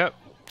 yep.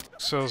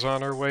 So's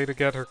on her way to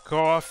get her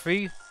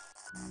coffee.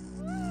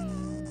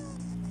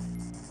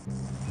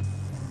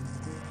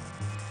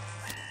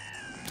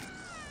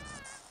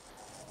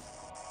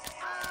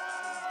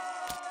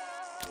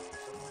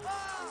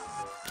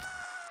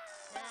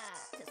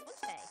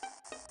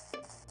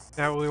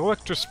 Now, the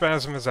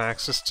electrospasm has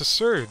access to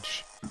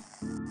surge.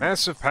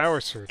 Massive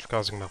power surge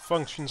causing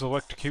malfunctions,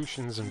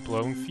 electrocutions, and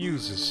blown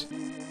fuses.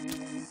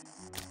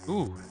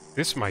 Ooh,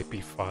 this might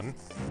be fun.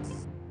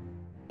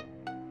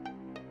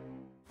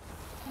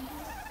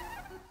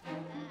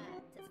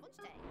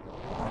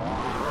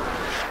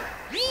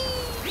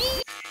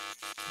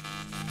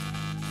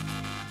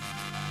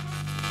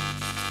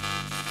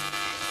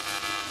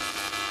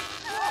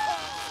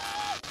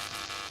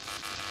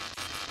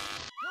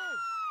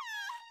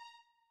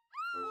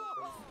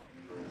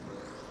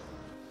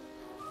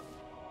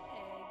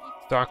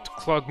 Dr.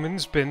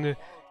 Klugman's been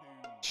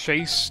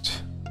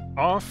chased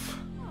off.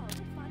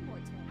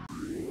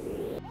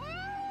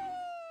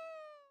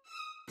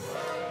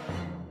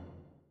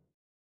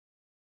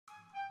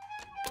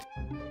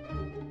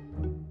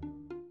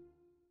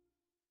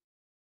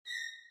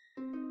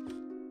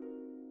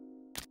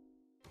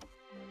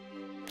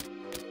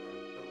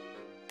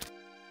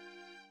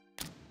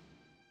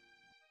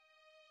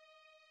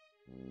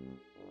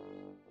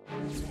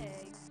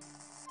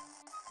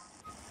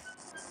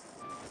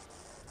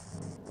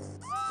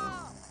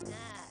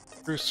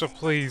 Russo,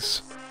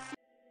 please.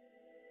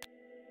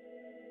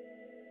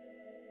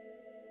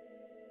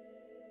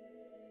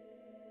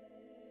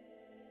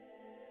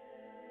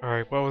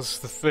 Alright, what was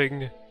the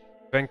thing?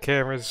 Vent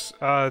cameras?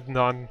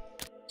 None.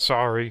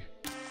 Sorry.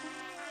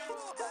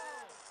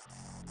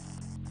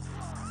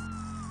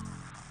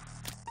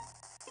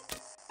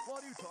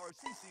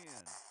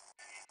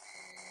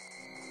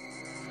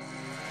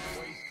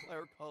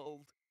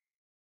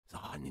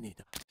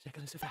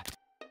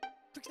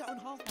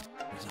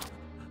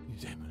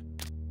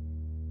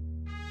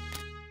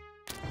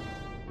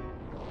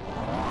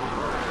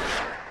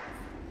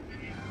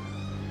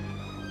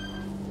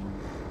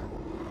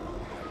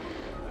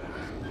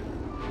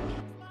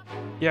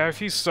 Yeah,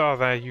 if you saw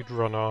that, you'd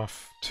run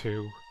off,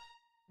 too.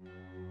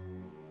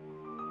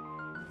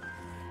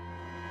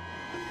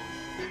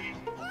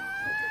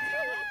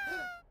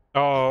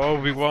 Oh,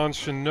 Obi-Wan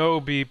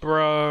Shinobi,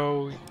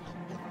 bro!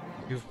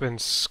 You've been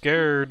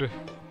scared.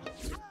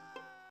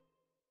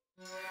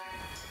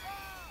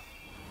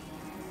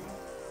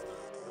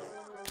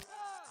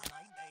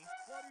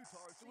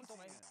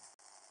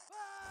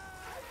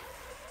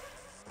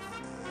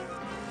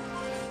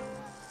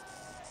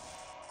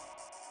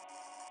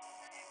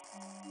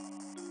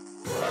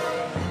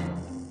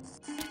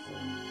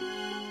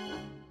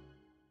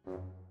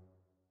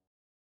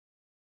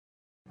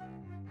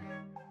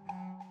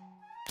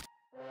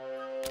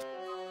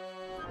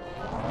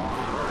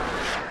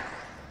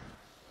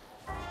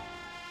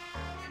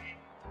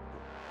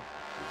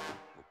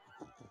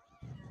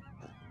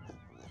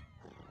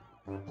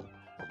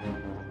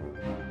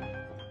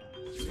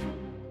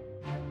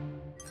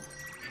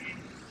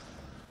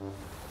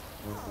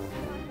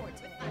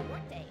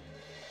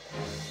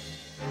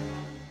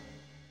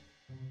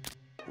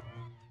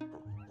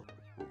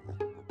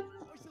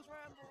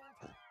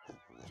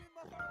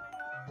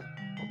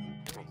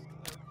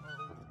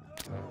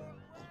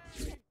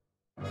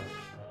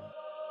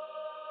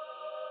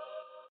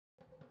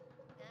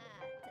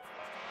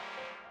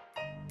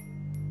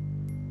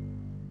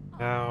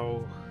 Now,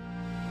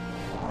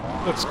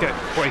 let's get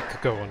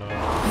Quake going on.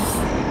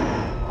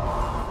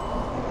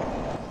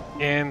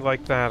 And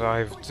like that,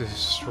 I've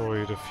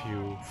destroyed a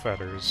few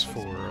fetters for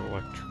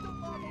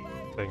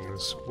electric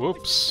things.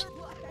 Whoops.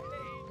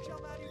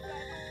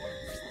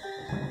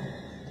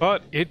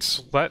 But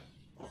it's let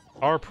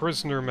our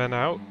prisoner men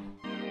out.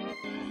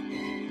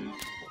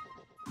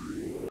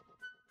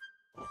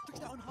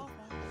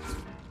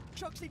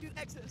 Chucksy do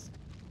X's.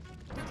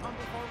 Get on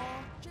before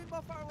long, chin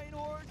buff our way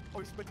north.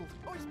 Oi spittle,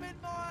 oi spin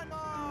more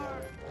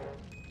north.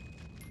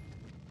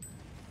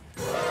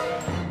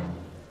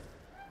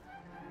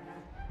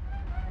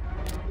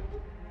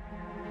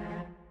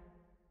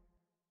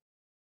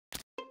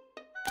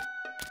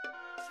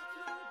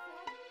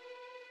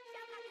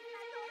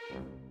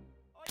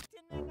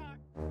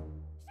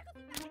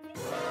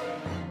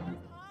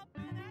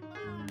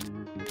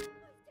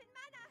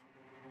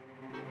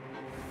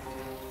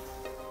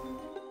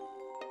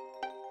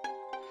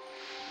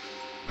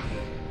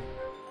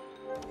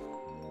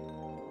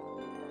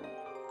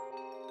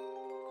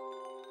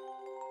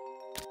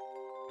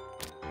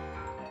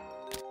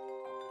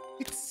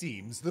 It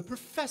seems the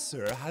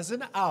professor has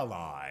an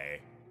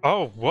ally.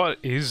 Oh, what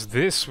is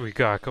this we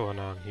got going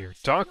on here?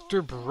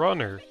 Dr.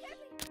 Brunner.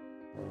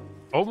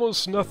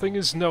 Almost nothing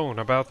is known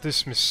about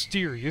this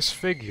mysterious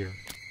figure.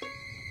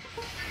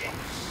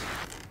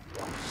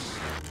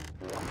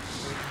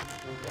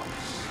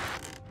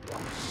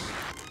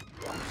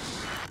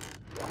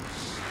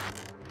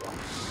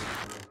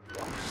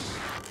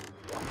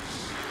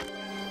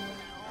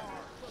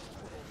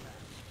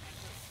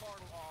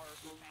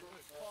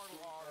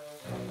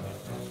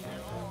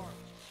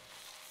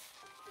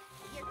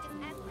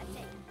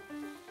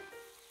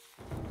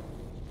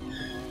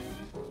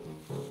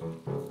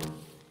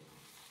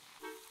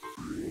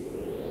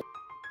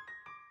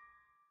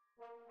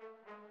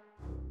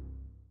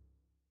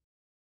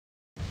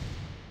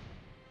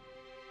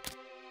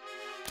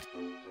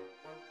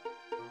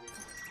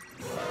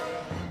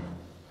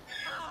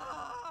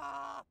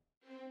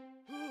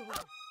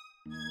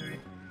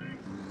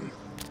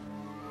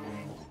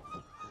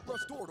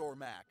 Restorador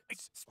Mac.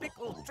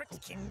 Spickle tricks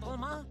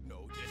Kingdoma?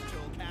 No, just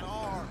chill cat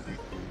R.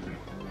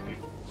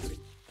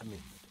 Amin,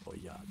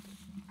 oyad.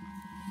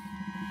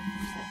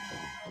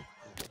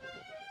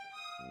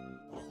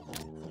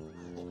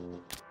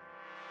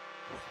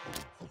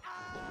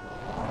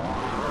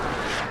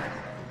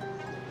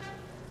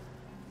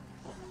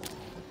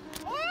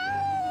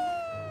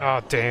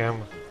 Ah,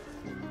 damn.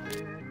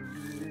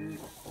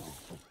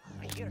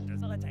 Here,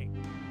 desolate.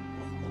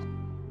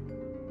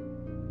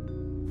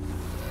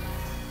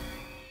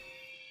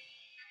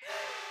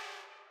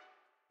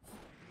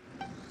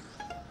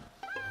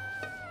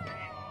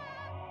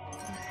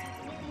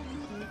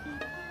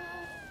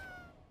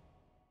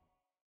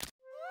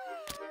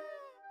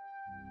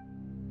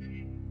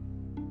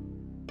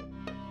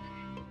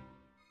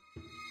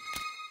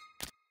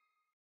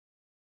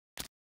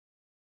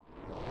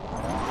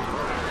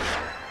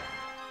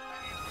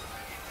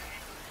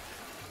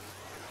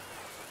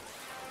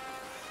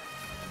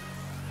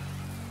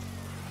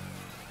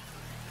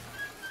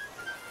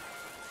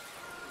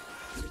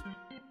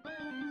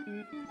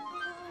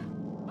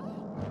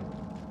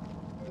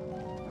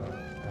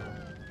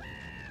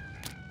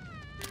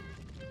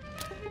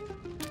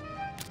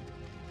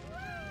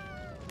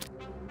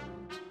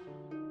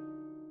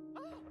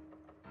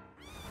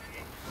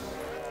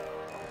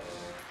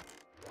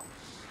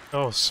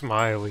 Oh,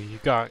 Smiley, you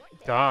got,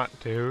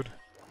 dude.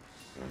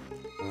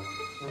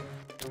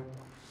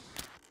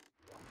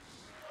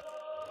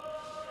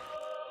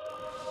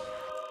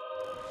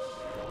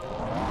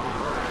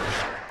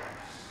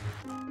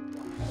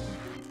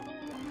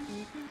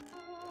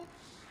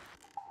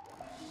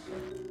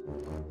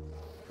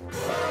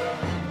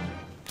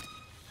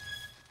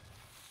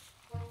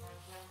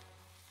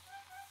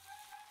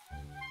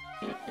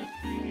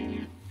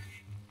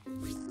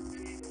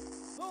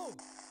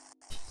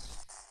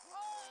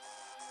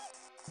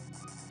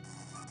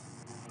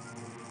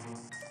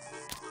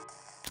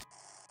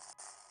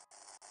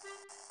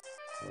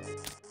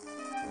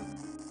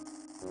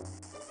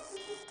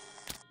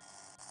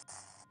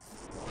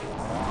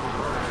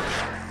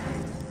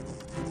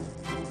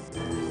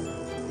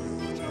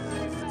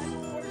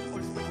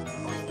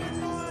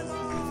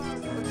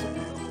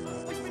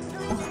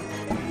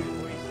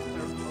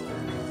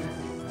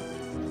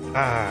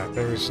 Ah,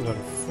 there's an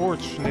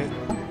unfortunate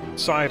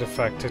side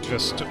effect to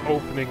just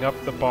opening up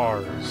the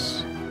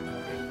bars.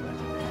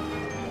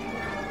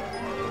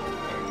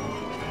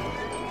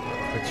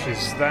 Which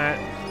is that...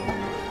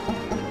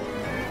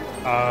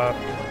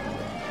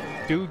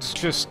 dudes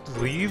just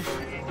leave?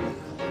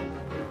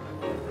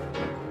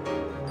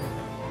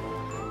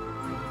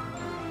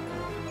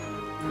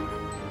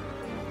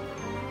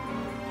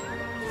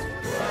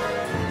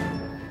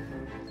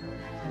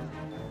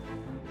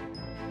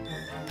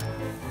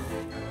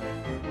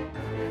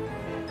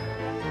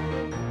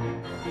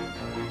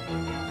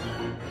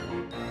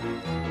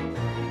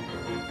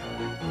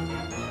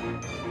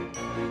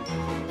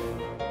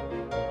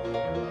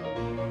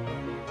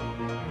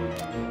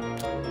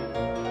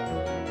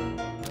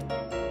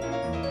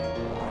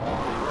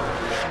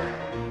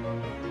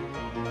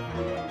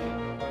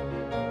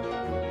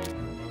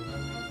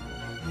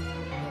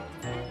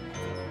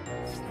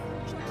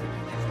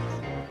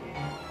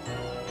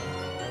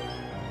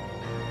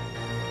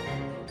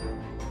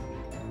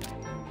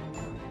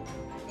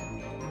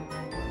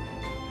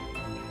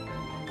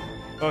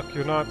 Buck,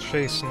 you're not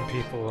chasing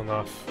people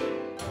enough.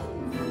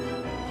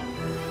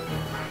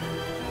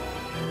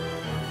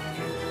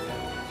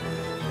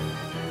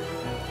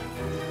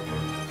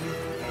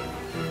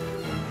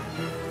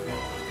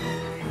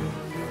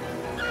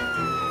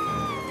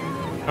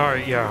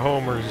 Alright, yeah,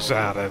 Homer's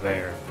out of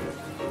there.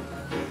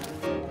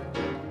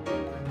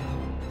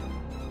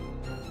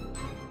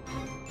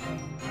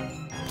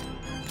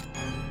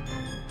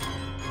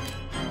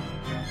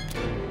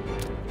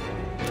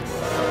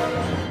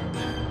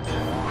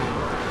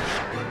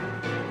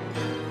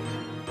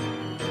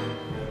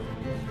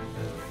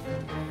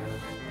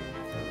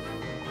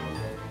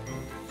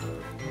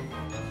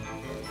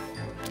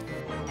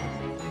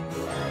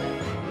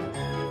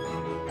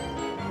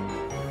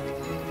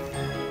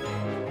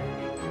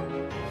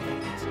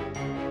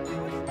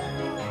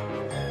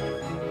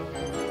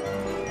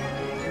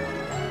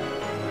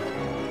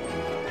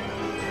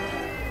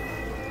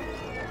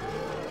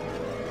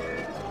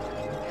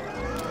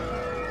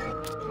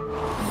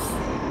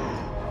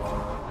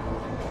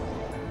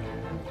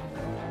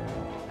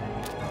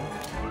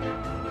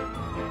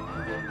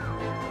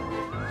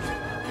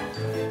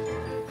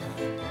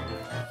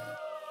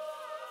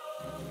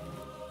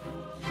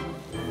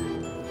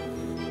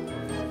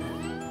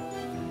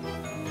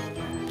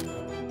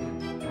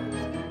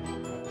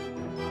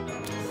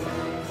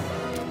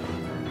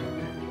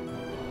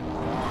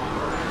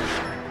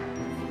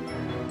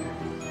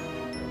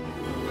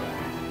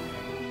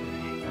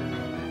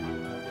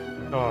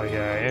 Oh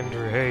yeah,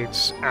 Andrew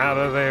Hates out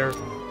of there.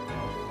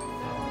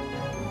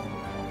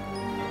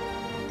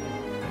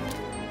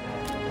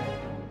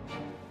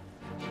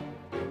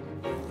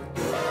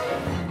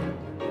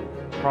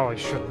 Probably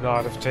should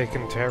not have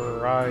taken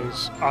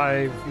Terrorize.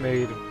 I've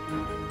made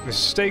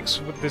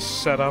mistakes with this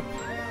setup.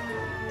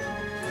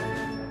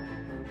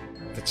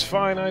 It's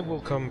fine, I will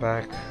come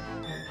back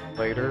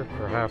later,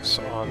 perhaps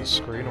on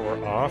screen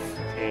or off,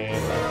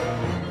 and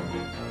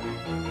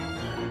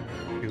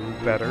do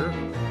better.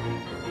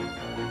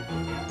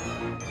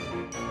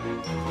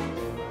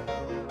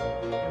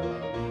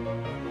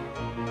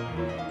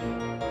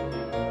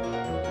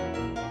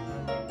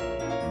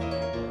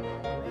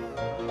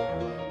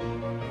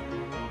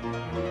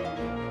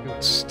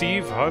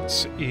 Steve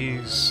Hutz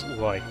is,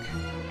 like,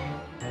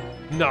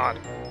 not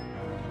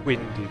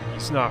winded.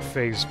 He's not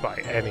fazed by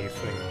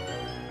anything.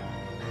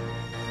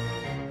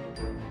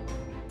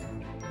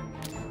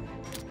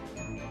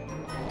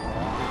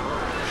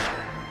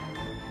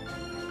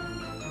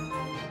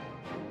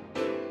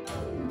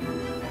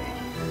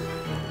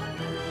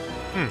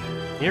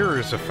 Here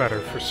is a fetter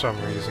for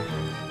some reason.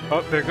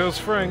 Oh, there goes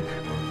Frank.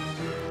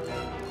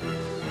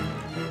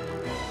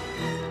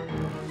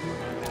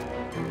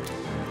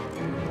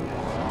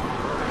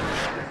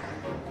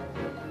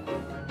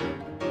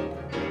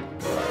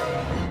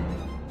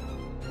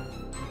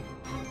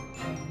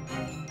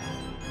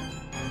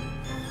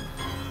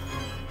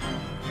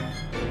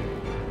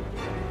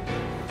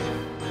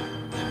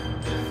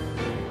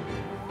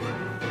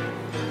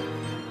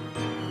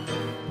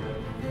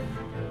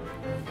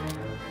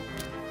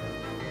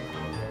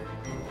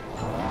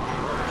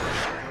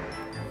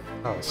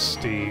 Oh,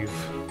 Steve.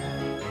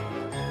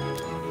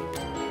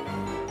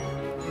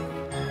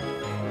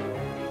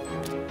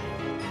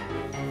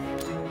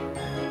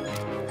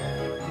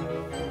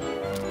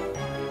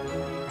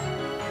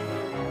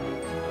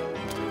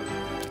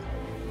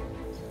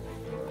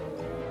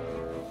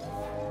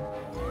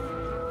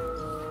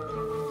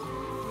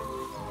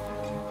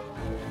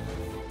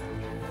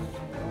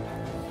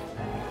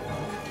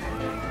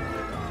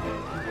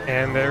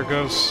 And there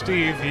goes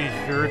Steve. He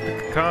heard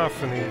the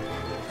cacophony.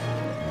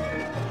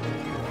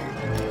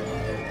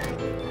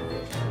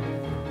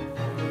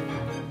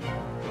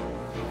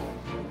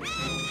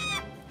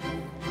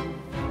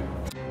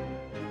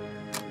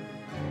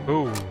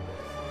 Boom.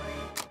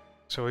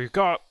 So we've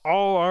got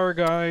all our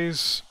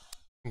guys,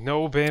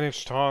 no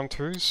banished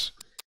haunters,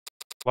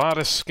 a lot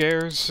of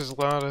scares, a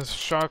lot of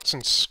shocks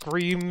and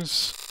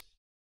screams.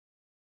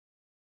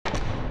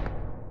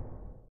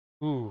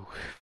 Ooh.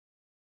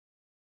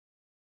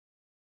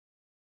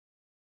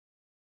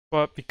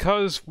 But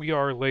because we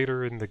are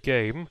later in the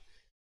game,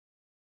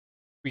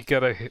 we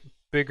get a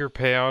bigger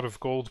payout of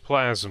gold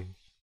plasm.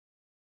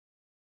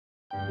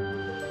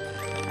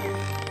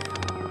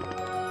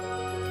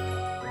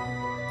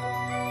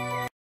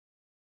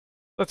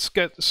 Let's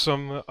get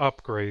some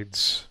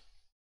upgrades.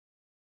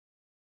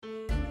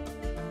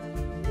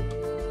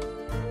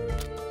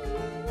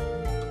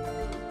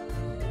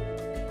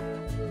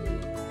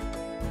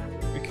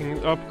 We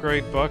can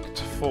upgrade Buck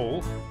to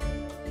full.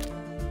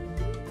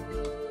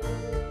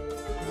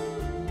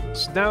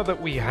 So now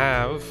that we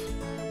have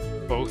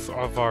both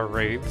of our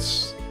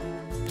raids,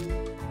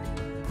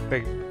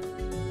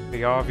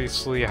 they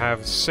obviously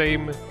have the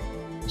same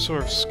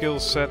sort of skill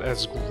set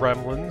as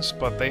gremlins,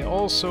 but they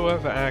also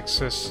have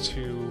access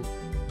to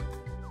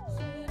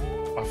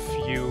a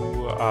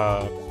few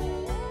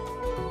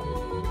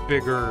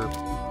bigger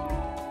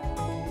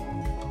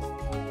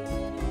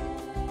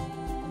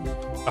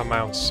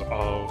amounts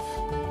of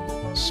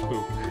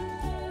spook.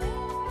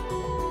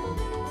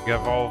 We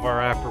have all of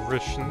our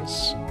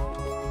apparitions.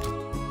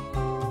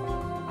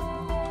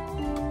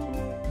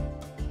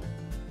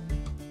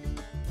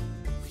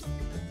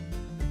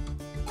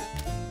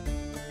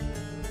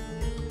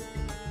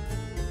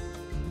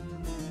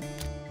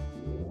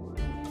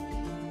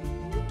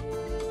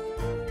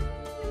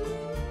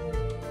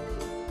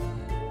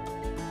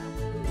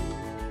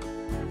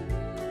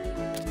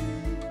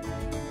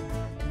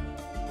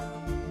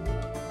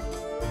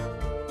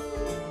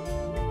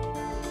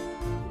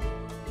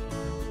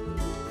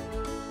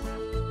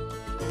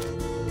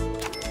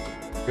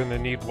 Gonna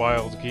need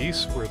wild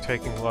geese. We're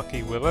taking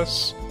Lucky with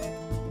us.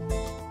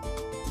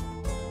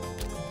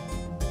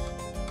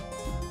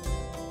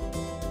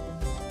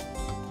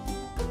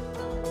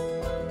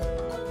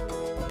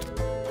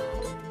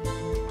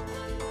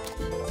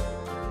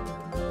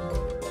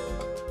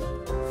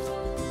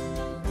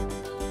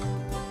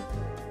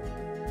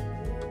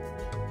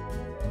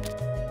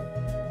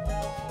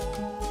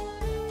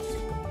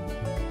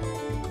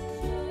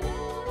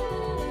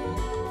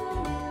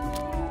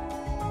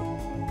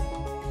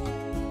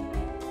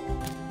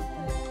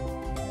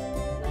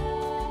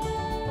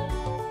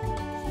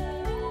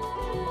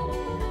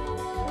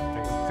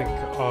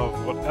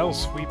 Of what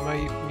else we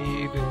might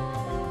need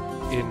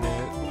in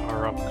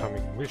our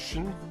upcoming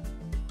mission.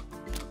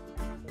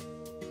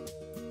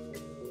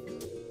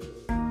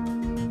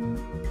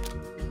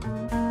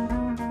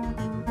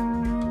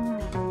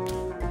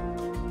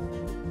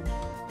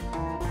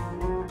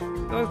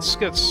 Let's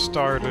get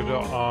started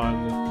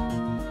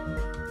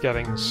on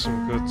getting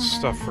some good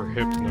stuff for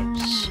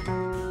Hypnos.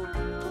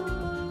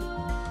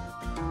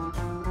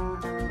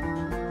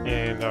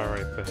 And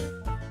alright then.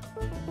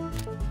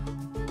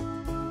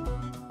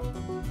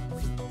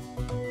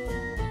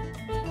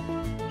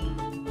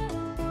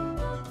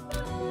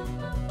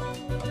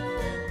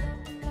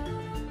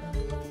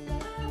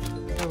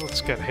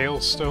 Let's get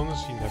hailstones,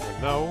 you never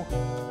know.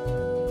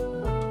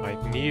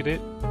 Might need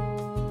it.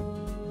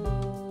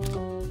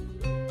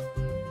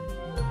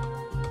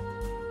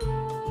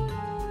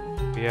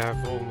 We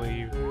have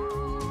only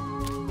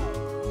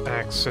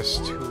access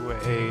to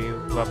a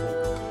level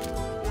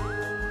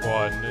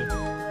 1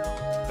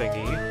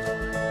 thingy.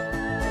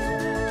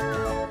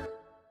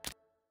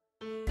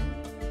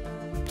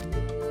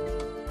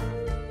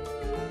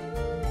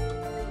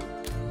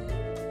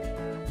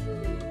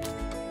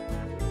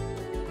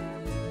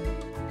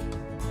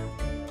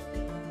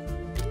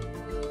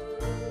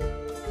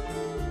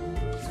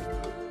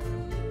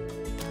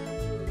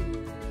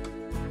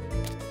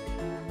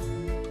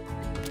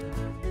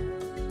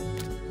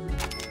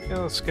 Yeah,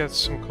 let's get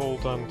some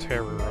cold on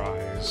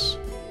Terrorize.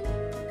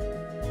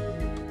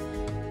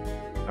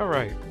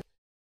 Alright.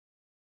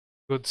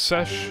 Good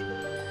sesh.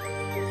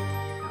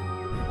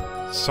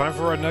 It's time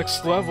for our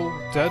next level,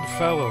 Dead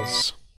Fellas.